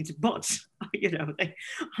us, right? But,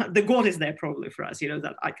 the God is there probably for us,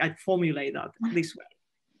 that I formulate that this way.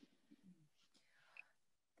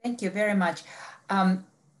 Thank you very much.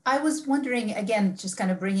 I was wondering, again, just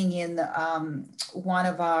kind of bringing in one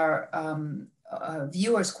of our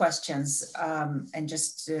viewers' questions and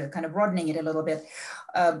just kind of broadening it a little bit.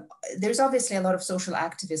 There's obviously a lot of social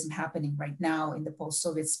activism happening right now in the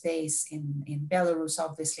post-Soviet space, in Belarus,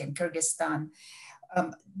 obviously, in Kyrgyzstan.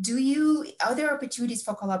 Are there opportunities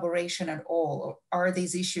for collaboration at all? Or are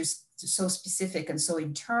these issues so specific and so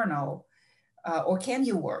internal? Or can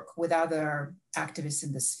you work with other activists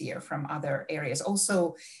in the sphere from other areas?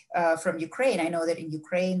 Also from Ukraine, I know that in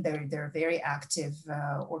Ukraine, there are very active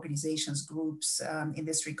organizations, groups in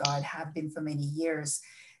this regard, have been for many years.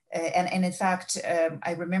 And in fact,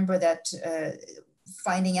 I remember that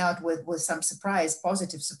finding out with some surprise,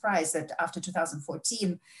 positive surprise, that after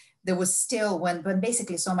 2014, there was still, when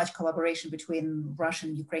basically so much collaboration between Russian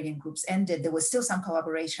and Ukrainian groups ended, there was still some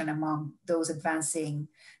collaboration among those advancing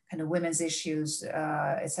kind of women's issues,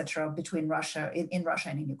 et cetera, between Russia, in Russia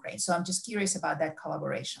and in Ukraine. So I'm just curious about that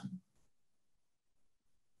collaboration.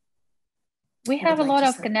 We have a lot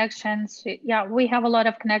of connections. Yeah, we have a lot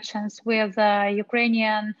of connections with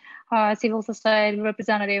Ukrainian civil society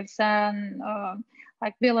representatives and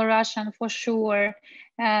like Belarusian for sure.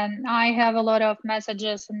 And I have a lot of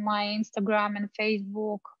messages in my Instagram and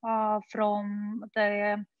Facebook from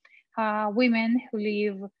the women who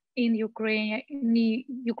live in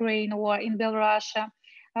Ukraine or in Belarus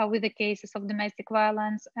with the cases of domestic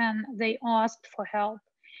violence, and they asked for help.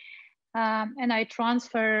 And I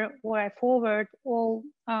transfer or I forward all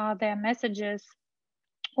their messages,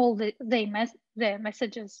 all their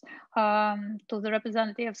messages to the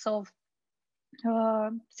representatives of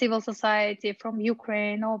civil society from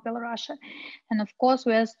Ukraine or Belarus. And of course,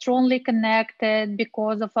 we are strongly connected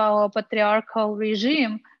because of our patriarchal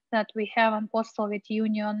regime that we have in post-Soviet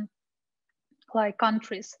Union like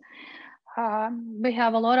countries. We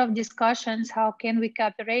have a lot of discussions, how can we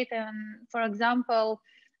cooperate? And for example,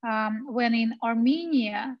 when in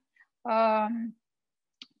Armenia,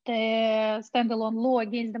 the standalone law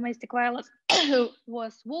against domestic violence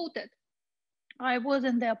was voted, I was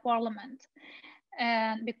in their parliament.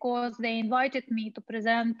 And because they invited me to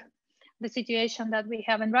present the situation that we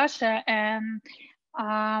have in Russia, and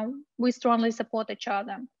we strongly support each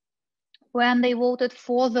other. When they voted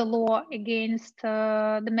for the law against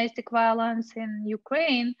domestic violence in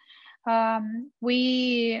Ukraine,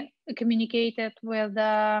 we communicated with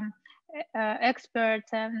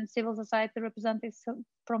experts and civil society representatives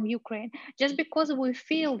from Ukraine, just because we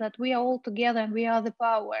feel that we are all together and we are the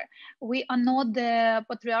power. We are not the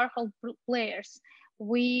patriarchal players.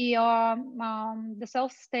 We are the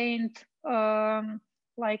self-sustained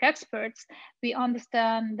like experts. We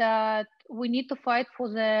understand that we need to fight for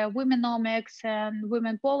the womenomics and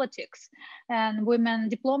women politics and women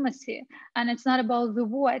diplomacy. And it's not about the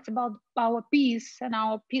war, it's about our peace and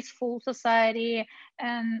our peaceful society.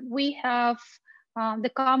 And we have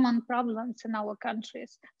the common problems in our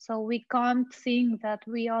countries. So we can't think that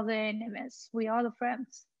we are the enemies, we are the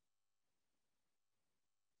friends.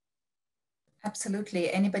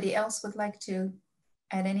 Absolutely. Anybody else would like to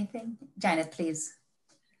add anything? Janet, please.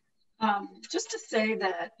 Just to say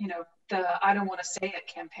that, you know, the I Don't Want to Say It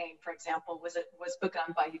campaign, for example, was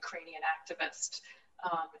begun by Ukrainian activists.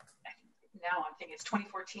 Now I'm thinking it's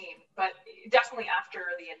 2014, but definitely after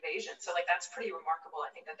the invasion. So like that's pretty remarkable. I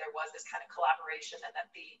think that there was this kind of collaboration, and that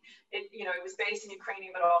it was based in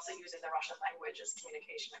Ukrainian, but also using the Russian language as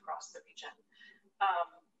communication across the region.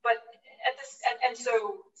 But at this, and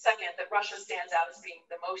so second, that Russia stands out as being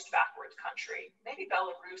the most backward country, maybe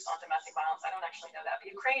Belarus on domestic violence. I don't actually know that, but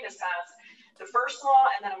Ukraine has passed the first law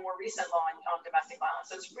and then a more recent law on domestic violence.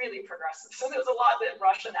 So it's really progressive. So there's a lot that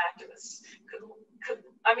Russian activists could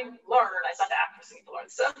learn. It's not the activists need to learn.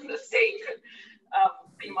 So the state could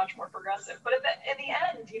be much more progressive. But in the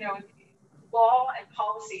end, you know, law and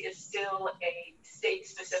policy is still a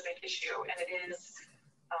state-specific issue, and it is.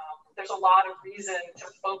 There's a lot of reason to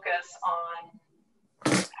focus on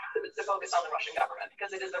the Russian government,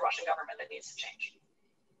 because it is the Russian government that needs to change.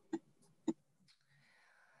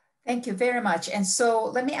 Thank you very much. And so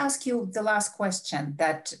let me ask you the last question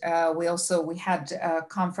that we had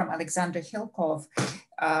come from Alexander Hilkov,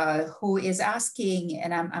 who is asking,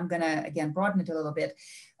 and I'm going to again broaden it a little bit.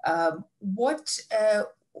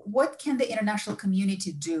 What can the international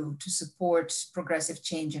community do to support progressive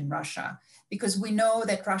change in Russia? Because we know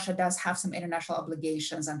that Russia does have some international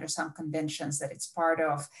obligations under some conventions that it's part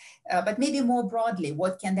of, but maybe more broadly,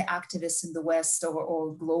 what can the activists in the West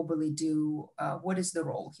or globally do? What is the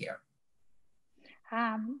role here?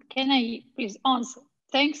 Can I please answer?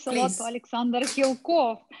 Thanks a lot to Alexander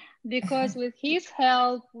Hilkov, because with his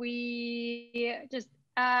help, we just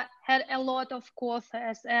had a lot of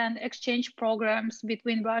courses and exchange programs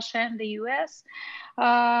between Russia and the US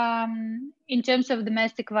in terms of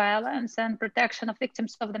domestic violence and protection of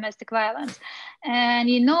victims of domestic violence. And,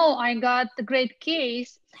 you know, I got the great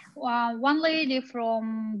case. One lady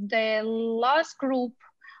from the last group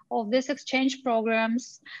of these exchange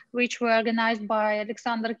programs, which were organized by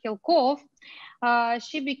Alexander Hilkov,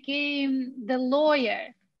 she became the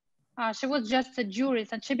lawyer. She was just a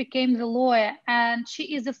jurist, and she became the lawyer, and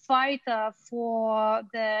she is a fighter for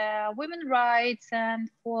the women's rights and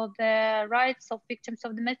for the rights of victims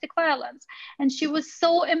of domestic violence. And she was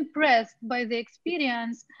so impressed by the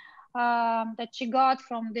experience that she got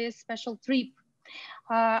from this special trip.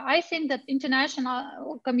 I think that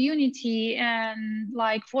international community and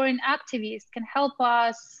like foreign activists can help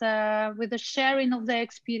us with the sharing of their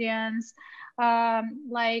experience,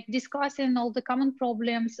 like discussing all the common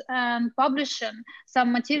problems and publishing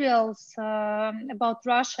some materials about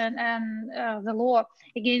Russia and the law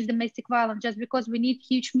against domestic violence, just because we need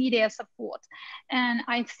huge media support. And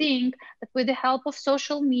I think that with the help of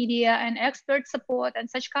social media and expert support and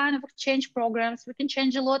such kind of exchange programs, we can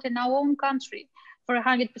change a lot in our own country for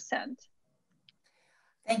 100%.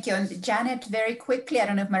 Thank you. And Janet, very quickly, I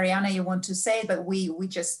don't know if Marianna, you want to say, but we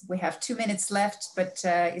have 2 minutes left, but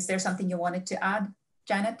is there something you wanted to add,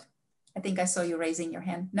 Janet? I think I saw you raising your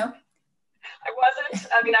hand. No? I wasn't.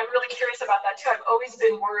 I mean, I'm really curious about that too. I've always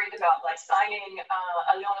been worried about like signing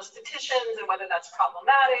Alena's petitions and whether that's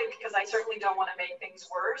problematic, because I certainly don't want to make things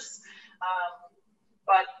worse.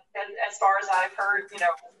 But as far as I've heard, you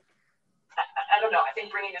know, I don't know. I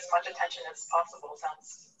think bringing as much attention as possible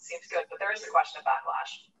seems good, but there is a question of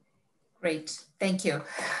backlash. Great, thank you.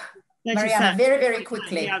 Marianna, very, very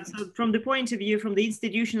quickly. Yeah, so from the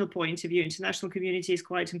institutional point of view, international community is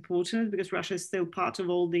quite important, because Russia is still part of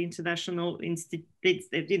all the international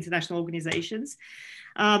organizations.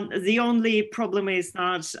 The only problem is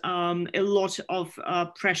that a lot of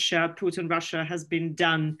pressure put on Russia has been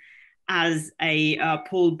done as a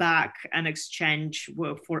pullback and exchange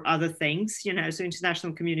for other things, you know, so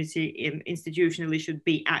international community institutionally should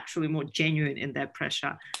be actually more genuine in their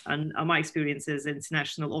pressure. And my experience as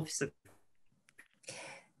international officer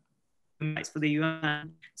for the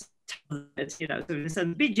UN, you know, so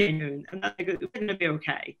be genuine and we're going to be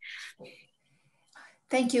okay.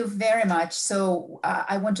 Thank you very much. So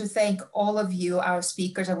I want to thank all of you, our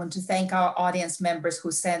speakers. I want to thank our audience members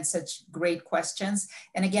who sent such great questions.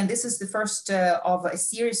 And again, this is the first of a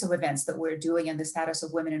series of events that we're doing on the status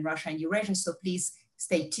of women in Russia and Eurasia. So please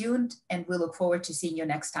stay tuned, and we look forward to seeing you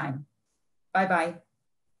next time. Bye-bye.